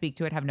 Can't speak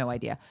to it. Have no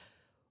idea.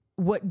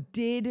 What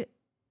did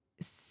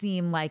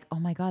seem like, oh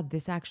my God,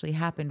 this actually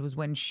happened, was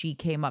when she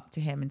came up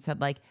to him and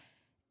said like,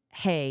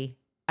 hey,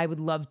 I would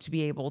love to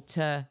be able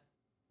to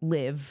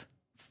live,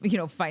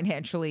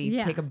 financially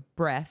take a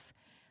breath.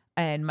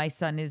 And my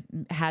son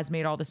has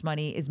made all this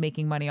money, is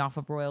making money off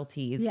of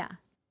royalties. Yeah.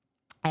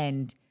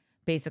 And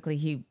basically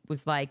he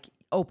was like,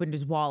 opened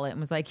his wallet and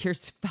was like,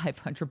 here's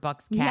 $500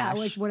 cash. Yeah,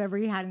 like whatever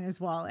he had in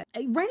his wallet.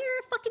 Write her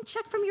a fucking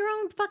check from your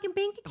own fucking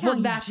bank account.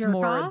 Well, that's jerk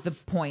more off. the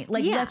point.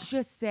 Like, let's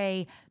just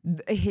say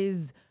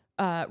his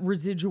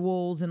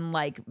residuals and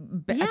like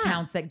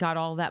accounts that got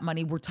all that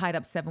money were tied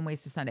up 7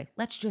 ways to Sunday.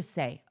 Let's just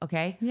say,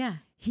 okay? Yeah.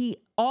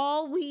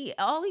 All he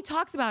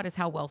talks about is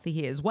how wealthy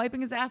he is, wiping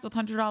his ass with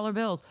 $100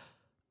 bills.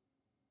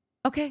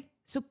 Okay,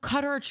 so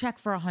cut her a check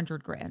for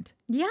 $100,000.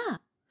 Yeah.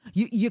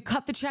 You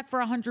cut the check for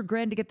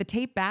 $100,000 to get the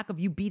tape back of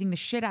you beating the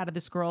shit out of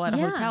this girl at a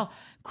hotel.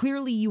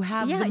 Clearly, you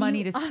have the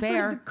money to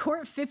spare. The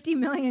court $50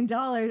 million,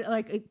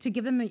 like to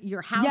give them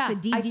your house, the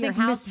deed to your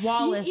house. Miss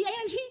Wallace.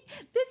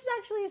 This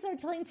actually is our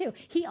telling too.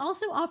 He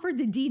also offered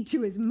the deed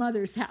to his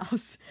mother's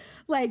house.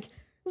 Like,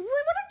 why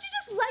don't you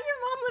just let your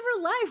mom live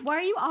her life? Why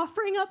are you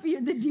offering up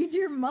the deed to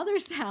your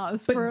mother's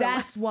house? But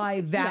that's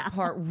why that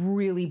part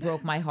really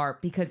broke my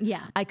heart, because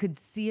I could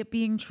see it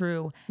being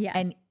true. Yeah.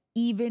 And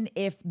even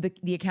if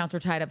the accounts were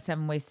tied up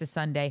 7 ways to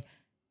Sunday,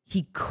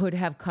 he could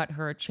have cut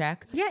her a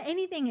check. Yeah,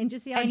 anything. And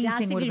just the Anything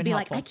audacity would have to been be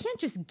helpful. like, I can't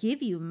just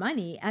give you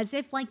money, as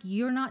if like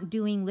you're not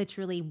doing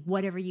literally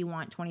whatever you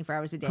want 24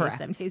 hours a day, Correct.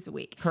 7 days a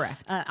week.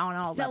 Correct. On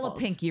all Sell levels.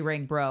 a pinky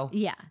ring, bro.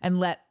 Yeah. And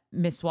let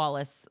Miss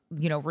Wallace,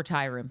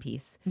 retire in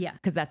peace. Yeah.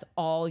 Because that's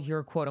all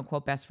your quote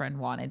unquote best friend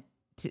wanted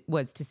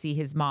was to see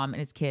his mom and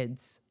his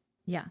kids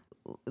Yeah.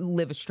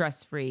 live a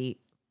stress-free,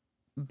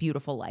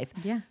 beautiful life.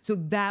 Yeah. So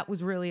that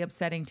was really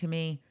upsetting to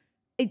me.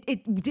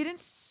 It didn't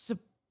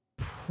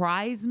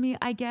surprise me,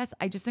 I guess.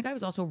 I just think I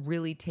was also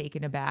really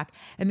taken aback.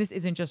 And this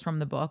isn't just from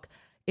the book.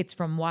 It's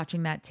from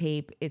watching that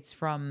tape. It's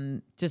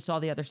from just all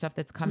the other stuff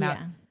that's come out.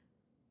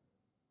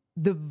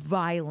 The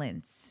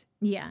violence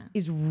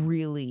is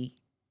really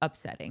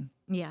upsetting.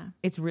 Yeah.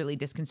 It's really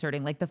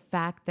disconcerting. Like the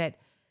fact that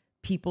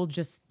people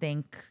just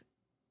think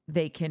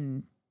they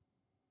can.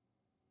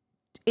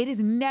 It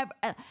is never,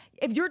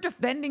 if you're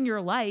defending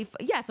your life,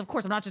 yes, of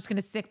course, I'm not just going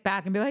to sit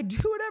back and be like, do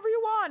whatever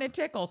you want. It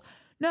tickles.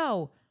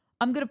 No,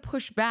 I'm going to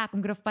push back.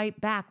 I'm going to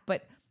fight back.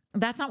 But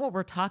that's not what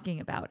we're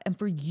talking about. And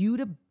for you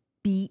to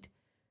beat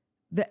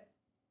the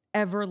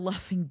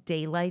ever-loving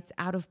daylights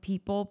out of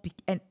people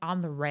and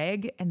on the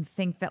reg and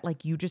think that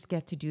like you just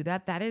get to do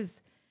that, that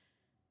is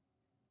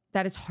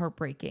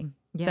heartbreaking.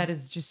 Yeah. That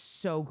is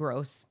just so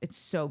gross. It's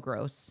so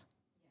gross.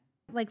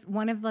 Like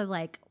one of the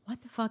like,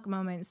 what the fuck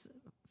moments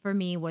for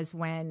me was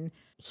when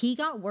he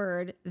got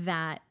word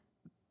that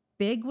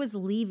Big was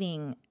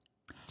leaving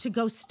to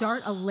go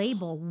start a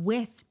label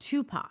with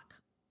Tupac.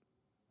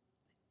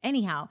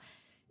 Anyhow,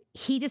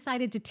 he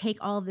decided to take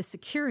all of the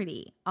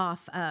security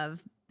off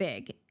of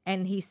Big.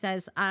 And he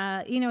says,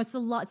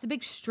 it's a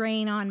big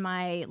strain on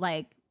my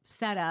like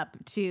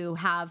setup to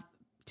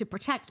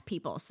protect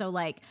people. So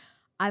like,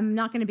 I'm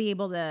not going to be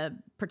able to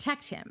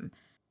protect him.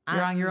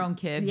 You're on your own,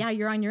 kid. Yeah,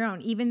 you're on your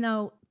own. Even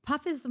though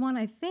Puff is the one,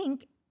 I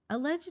think,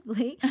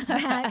 allegedly,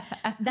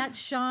 that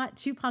shot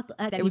Tupac.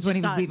 It was when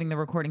he was leaving the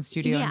recording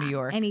studio in New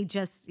York. And he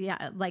just,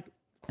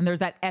 and there's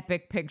that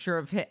epic picture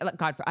of him.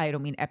 God, I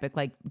don't mean epic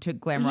like to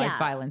glamorize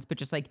violence, but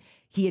just like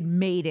he had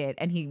made it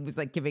and he was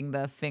like giving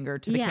the finger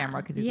to the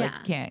camera because he's like,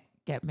 you can't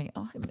get me.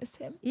 Oh, I miss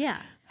him. Yeah.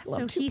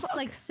 So he's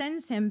like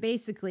sends him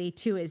basically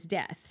to his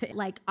death.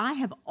 Like I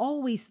have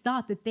always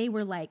thought that they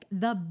were like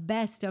the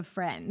best of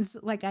friends.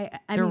 Like I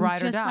mean,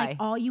 ride or just die. like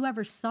all you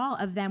ever saw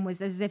of them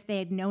was as if they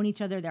had known each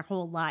other their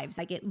whole lives.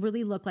 Like it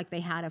really looked like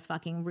they had a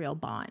fucking real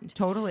bond.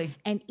 Totally.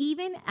 And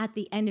even at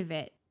the end of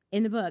it,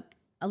 in the book,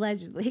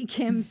 allegedly,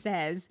 Kim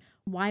says,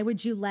 why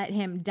would you let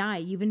him die?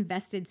 You've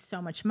invested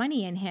so much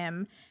money in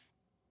him.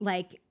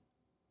 Like,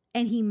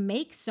 and he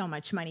makes so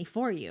much money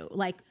for you.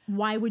 Like,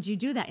 why would you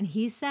do that? And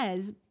he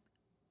says,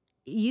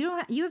 you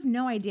have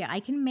no idea. I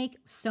can make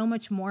so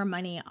much more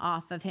money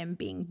off of him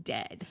being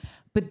dead.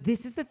 But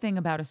this is the thing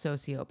about a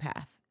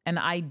sociopath. And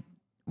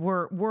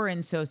we're in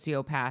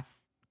sociopath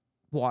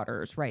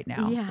waters right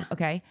now. Yeah.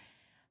 Okay.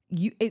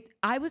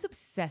 I was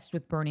obsessed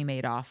with Bernie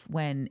Madoff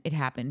when it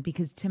happened,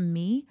 because to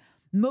me,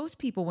 most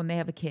people, when they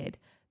have a kid,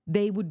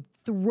 they would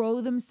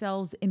throw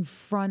themselves in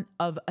front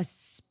of a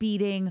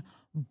speeding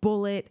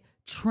bullet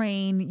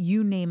train,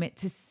 you name it,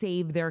 to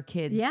save their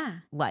kid's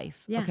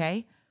life. Yeah.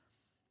 Okay.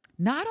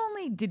 Not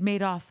only did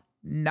Madoff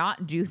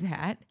not do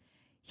that,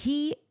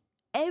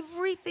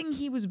 everything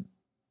he was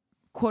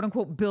quote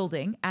unquote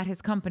building at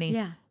his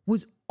company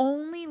was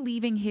only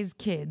leaving his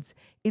kids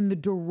in the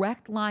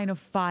direct line of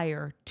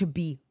fire to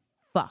be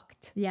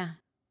fucked. Yeah.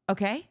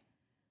 Okay.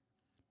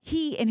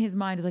 He, in his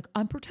mind, is like,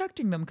 I'm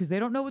protecting them because they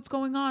don't know what's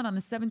going on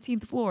the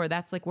 17th floor.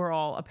 That's like where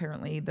all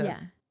apparently the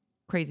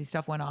crazy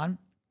stuff went on.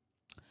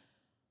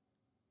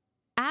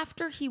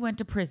 After he went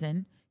to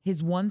prison,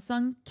 his one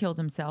son killed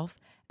himself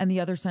and the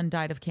other son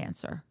died of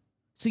cancer.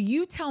 So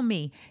you tell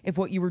me if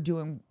what you were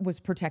doing was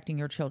protecting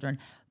your children,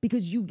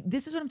 because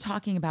this is what I'm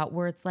talking about,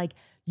 where it's like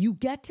you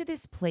get to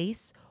this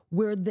place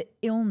where the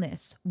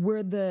illness,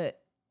 where the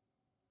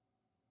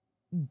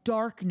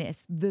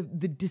darkness, the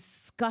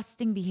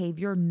disgusting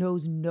behavior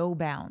knows no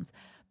bounds,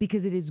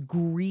 because it is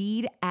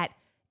greed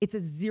it's a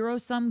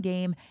zero-sum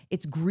game.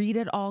 It's greed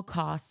at all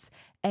costs.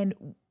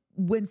 And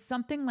when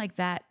something like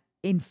that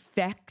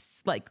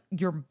infects like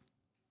your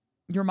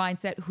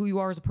mindset, who you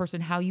are as a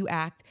person, how you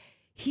act,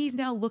 he's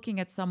now looking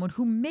at someone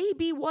who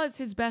maybe was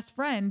his best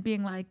friend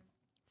being like,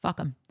 fuck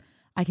him.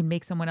 I can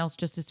make someone else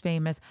just as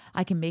famous.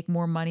 I can make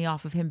more money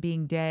off of him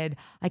being dead.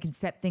 I can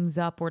set things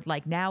up where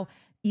like now,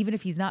 even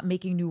if he's not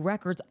making new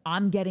records,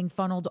 I'm getting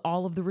funneled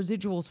all of the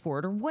residuals for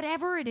it or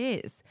whatever it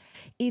is.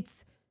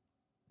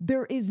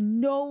 There is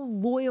no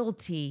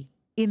loyalty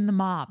in the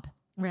mob.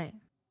 Right.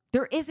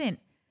 There isn't.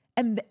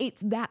 And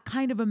it's that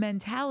kind of a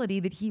mentality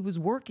that he was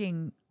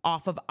working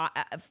off of,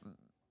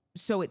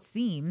 so it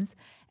seems.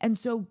 And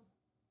so,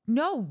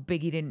 no,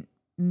 Biggie didn't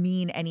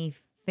mean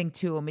anything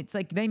to him. It's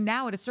like they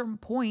now at a certain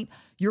point,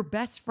 your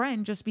best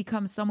friend just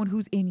becomes someone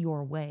who's in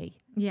your way.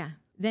 Yeah.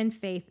 Then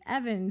Faith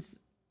Evans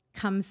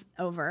comes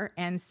over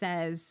and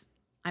says,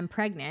 I'm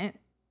pregnant.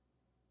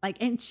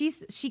 And she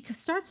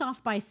starts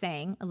off by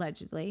saying,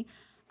 allegedly,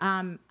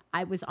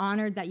 I was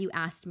honored that you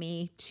asked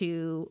me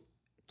to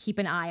keep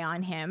an eye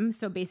on him.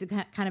 So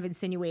basically kind of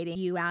insinuating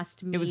you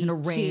asked me. It was an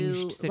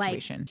arranged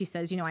situation. She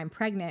says, I'm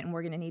pregnant and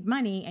we're going to need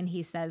money. And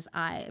he says,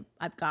 I've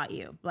got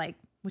you.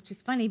 Which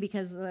is funny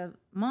because the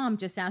mom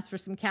just asked for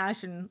some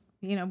cash and,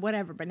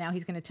 whatever. But now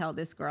he's going to tell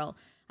this girl,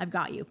 I've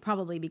got you.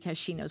 Probably because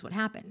she knows what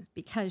happened.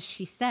 Because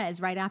she says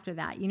right after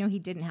that, he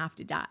didn't have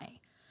to die.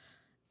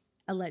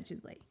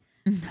 Allegedly.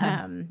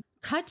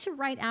 Cut to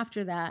right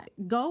after that.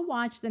 Go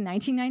watch the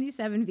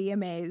 1997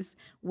 VMAs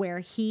where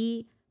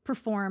he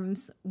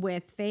performs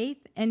with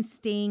Faith and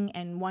Sting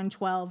and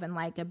 112 and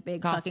like a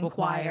big gospel fucking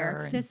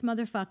choir. This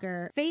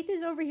motherfucker. Faith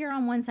is over here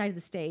on one side of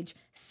the stage.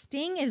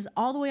 Sting is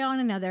all the way on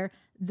another.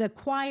 The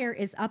choir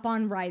is up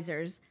on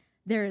risers.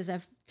 There is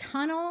a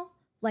tunnel,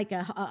 like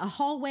a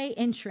hallway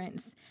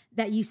entrance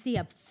that you see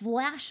a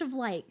flash of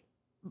light,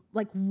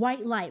 like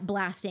white light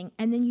blasting.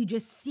 And then you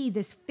just see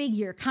this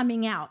figure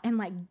coming out and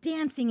like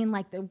dancing in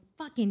like the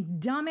fucking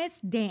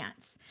dumbest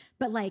dance.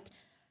 But like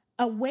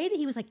a way that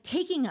he was like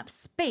taking up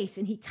space,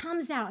 and he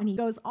comes out and he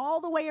goes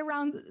all the way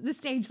around the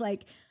stage,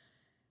 like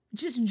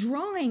just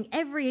drawing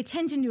every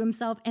attention to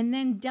himself, and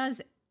then does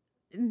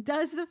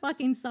the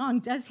fucking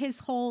song, does his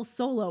whole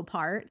solo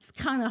part. It's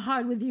kind of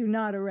hard with you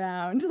not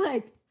around.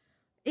 Like,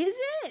 is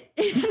it?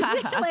 Is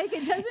it? Like,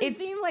 it doesn't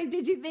seem like,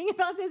 did you think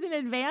about this in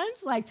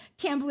advance? Like,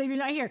 can't believe you're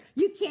not here.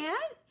 You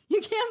can't? You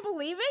can't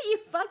believe it? You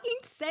fucking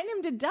sent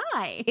him to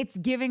die. It's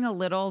giving a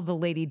little the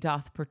lady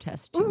doth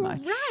protest too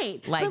much. Right.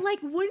 But like,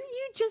 wouldn't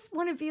you just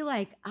want to be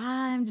like,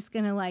 I'm just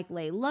going to like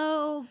lay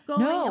low,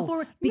 going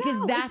forward?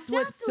 Because that's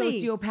what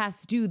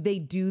sociopaths do. They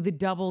do the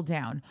double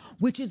down,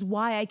 which is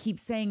why I keep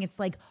saying it's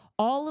like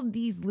all of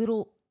these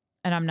little,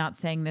 and I'm not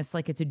saying this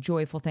like it's a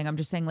joyful thing. I'm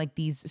just saying like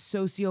these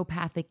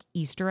sociopathic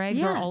Easter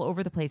eggs are all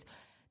over the place.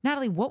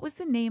 Natalie, what's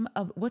the name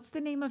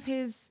of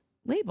his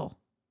label?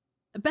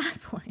 Bad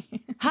Boy.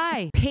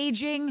 Hi,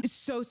 paging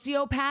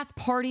sociopath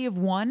party of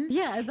one.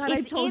 Yeah, I thought I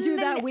told you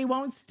that we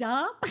won't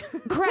stop.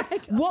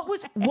 Correct. What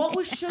was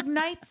Suge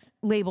Knight's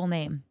label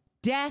name?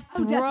 Death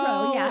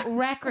Row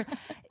Record.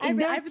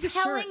 They're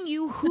telling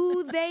you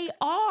who they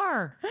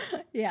are.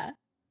 Yeah.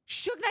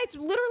 Suge Knight's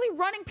literally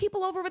running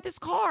people over with his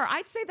car.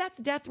 I'd say that's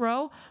Death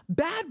Row.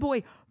 Bad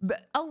Boy,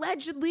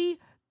 allegedly.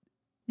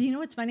 You know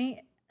what's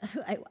funny?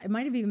 It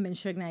might have even been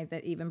Suge Knight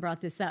that even brought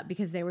this up,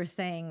 because they were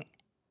saying,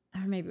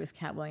 or maybe it was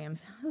Cat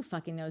Williams. Who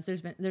fucking knows?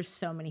 There's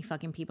so many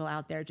fucking people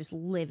out there just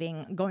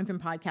going from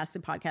podcast to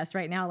podcast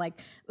right now. Like,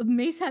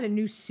 Mace had a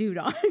new suit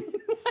on.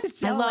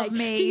 So, I love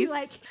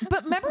Mace.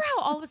 But remember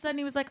how all of a sudden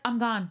he was like, I'm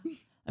gone.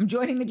 I'm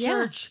joining the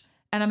church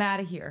and I'm out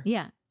of here.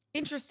 Yeah.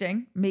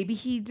 Interesting. Maybe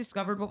he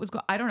discovered what was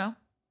going on. I don't know.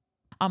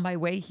 On my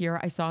way here,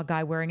 I saw a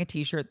guy wearing a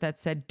t-shirt that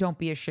said, don't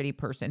be a shitty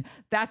person.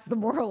 That's the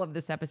moral of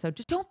this episode.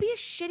 Just don't be a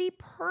shitty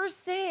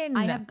person.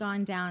 I have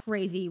gone down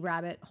crazy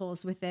rabbit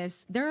holes with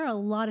this. There are a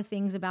lot of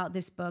things about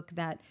this book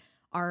that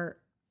are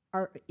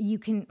you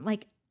can,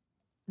 like,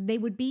 they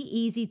would be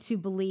easy to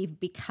believe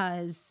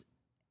because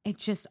it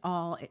just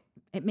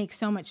it makes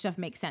so much stuff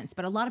make sense.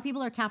 But a lot of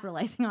people are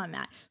capitalizing on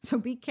that. So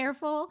be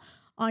careful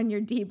on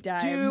your deep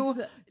dives.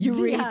 Do your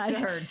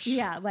research.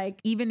 Yeah, like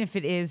even if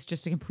it is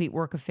just a complete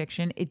work of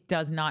fiction, it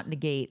does not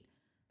negate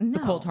the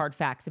cold hard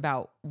facts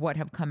about what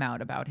have come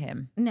out about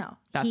him. No,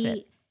 that's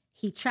it.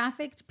 He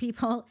trafficked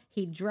people.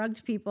 He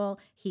drugged people.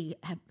 He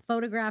had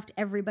photographed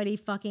everybody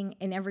fucking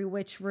in every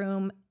witch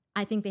room.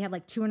 I think they had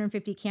like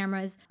 250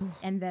 cameras,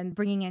 and then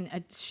bringing in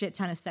a shit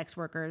ton of sex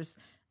workers,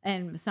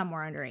 and some were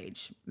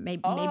underage.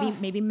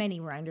 Maybe many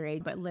were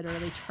underage, but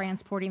literally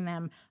transporting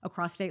them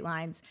across state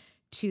lines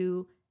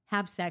to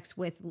have sex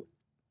with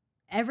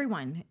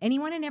anyone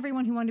and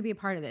everyone who wanted to be a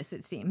part of this.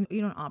 It seems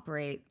you don't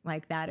operate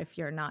like that if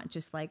you're not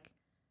just like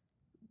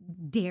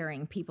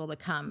daring people to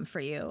come for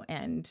you,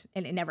 and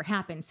it never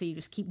happens. So you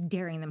just keep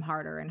daring them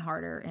harder and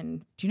harder.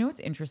 And do you know what's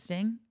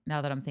interesting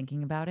now that I'm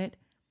thinking about it?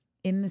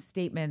 In the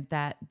statement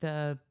that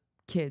the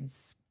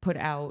kids put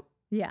out,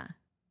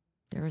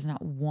 there was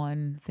not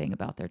one thing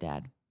about their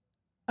dad.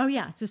 Oh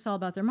yeah, it's just all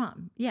about their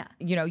mom. Yeah.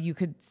 You know, you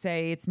could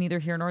say it's neither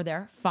here nor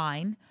there,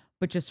 fine,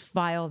 but just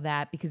file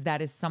that because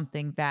that is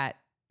something that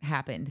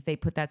happened. They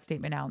put that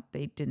statement out.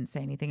 They didn't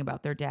say anything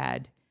about their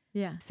dad.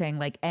 Yeah. Saying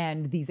like,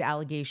 and these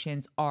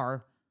allegations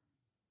are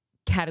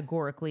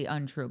categorically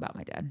untrue about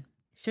my dad.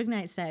 Suge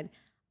Knight said,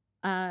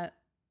 back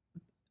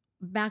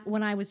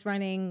when I was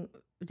running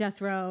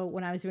death row,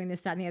 when I was doing this,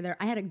 that, and the other,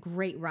 I had a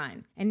great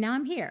run. And now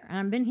I'm here. And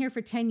I've been here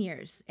for 10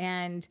 years.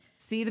 And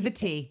C to the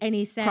T. And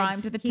he said,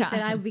 crime to the he time.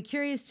 said, I would be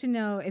curious to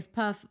know if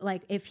Puff,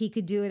 like, if he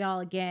could do it all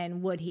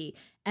again, would he?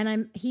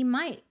 And he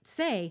might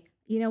say,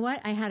 you know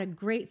what? I had a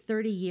great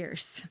 30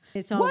 years.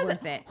 It's all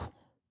worth it.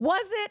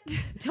 Was it?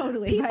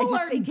 Totally. People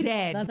are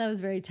dead. I thought that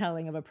was very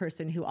telling of a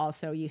person who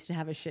also used to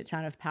have a shit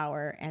ton of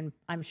power, and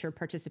I'm sure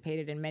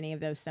participated in many of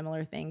those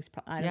similar things.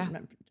 I don't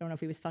know if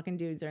he was fucking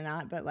dudes or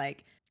not, but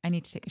like, I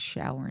need to take a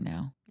shower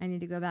now. I need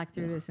to go back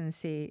through this and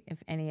see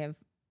if any of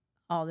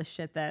all the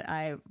shit that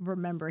I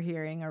remember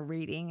hearing or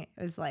reading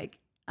is like,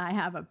 I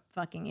have a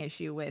fucking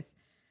issue with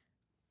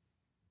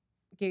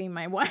getting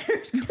my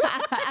wires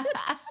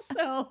crossed.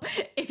 So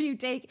if you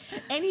take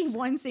any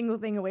one single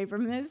thing away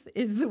from this,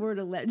 is the word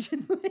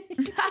allegedly.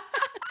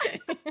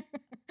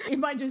 It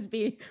might just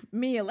be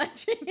me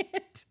alleging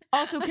it.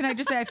 Also, can I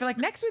just say, I feel like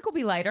next week will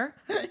be lighter.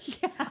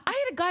 Yeah.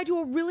 I had a guy do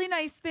a really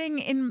nice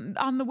thing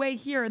on the way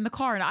here in the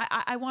car, and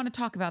I want to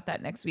talk about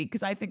that next week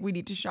because I think we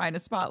need to shine a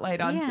spotlight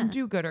on some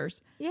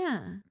do-gooders. Yeah.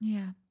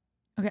 Yeah.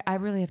 Okay, I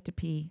really have to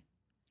pee.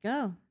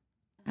 Go.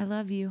 I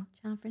love you.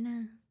 Ciao for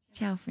now.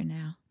 Ciao for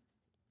now.